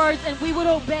your words, and we would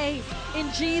obey. In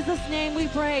Jesus' name we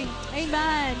pray.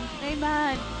 Amen.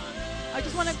 Amen. I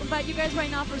just want to invite you guys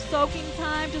right now for soaking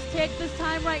time. Just take this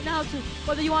time right now to,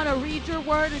 whether you want to read your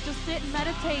word or just sit and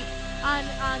meditate on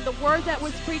the word that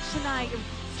was preached tonight.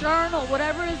 Journal,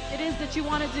 whatever it is that you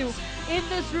want to do. In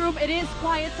this room, it is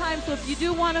quiet time, so if you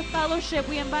do want a fellowship,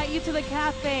 we invite you to the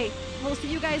cafe. We'll see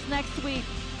you guys next week.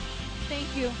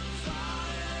 Thank you.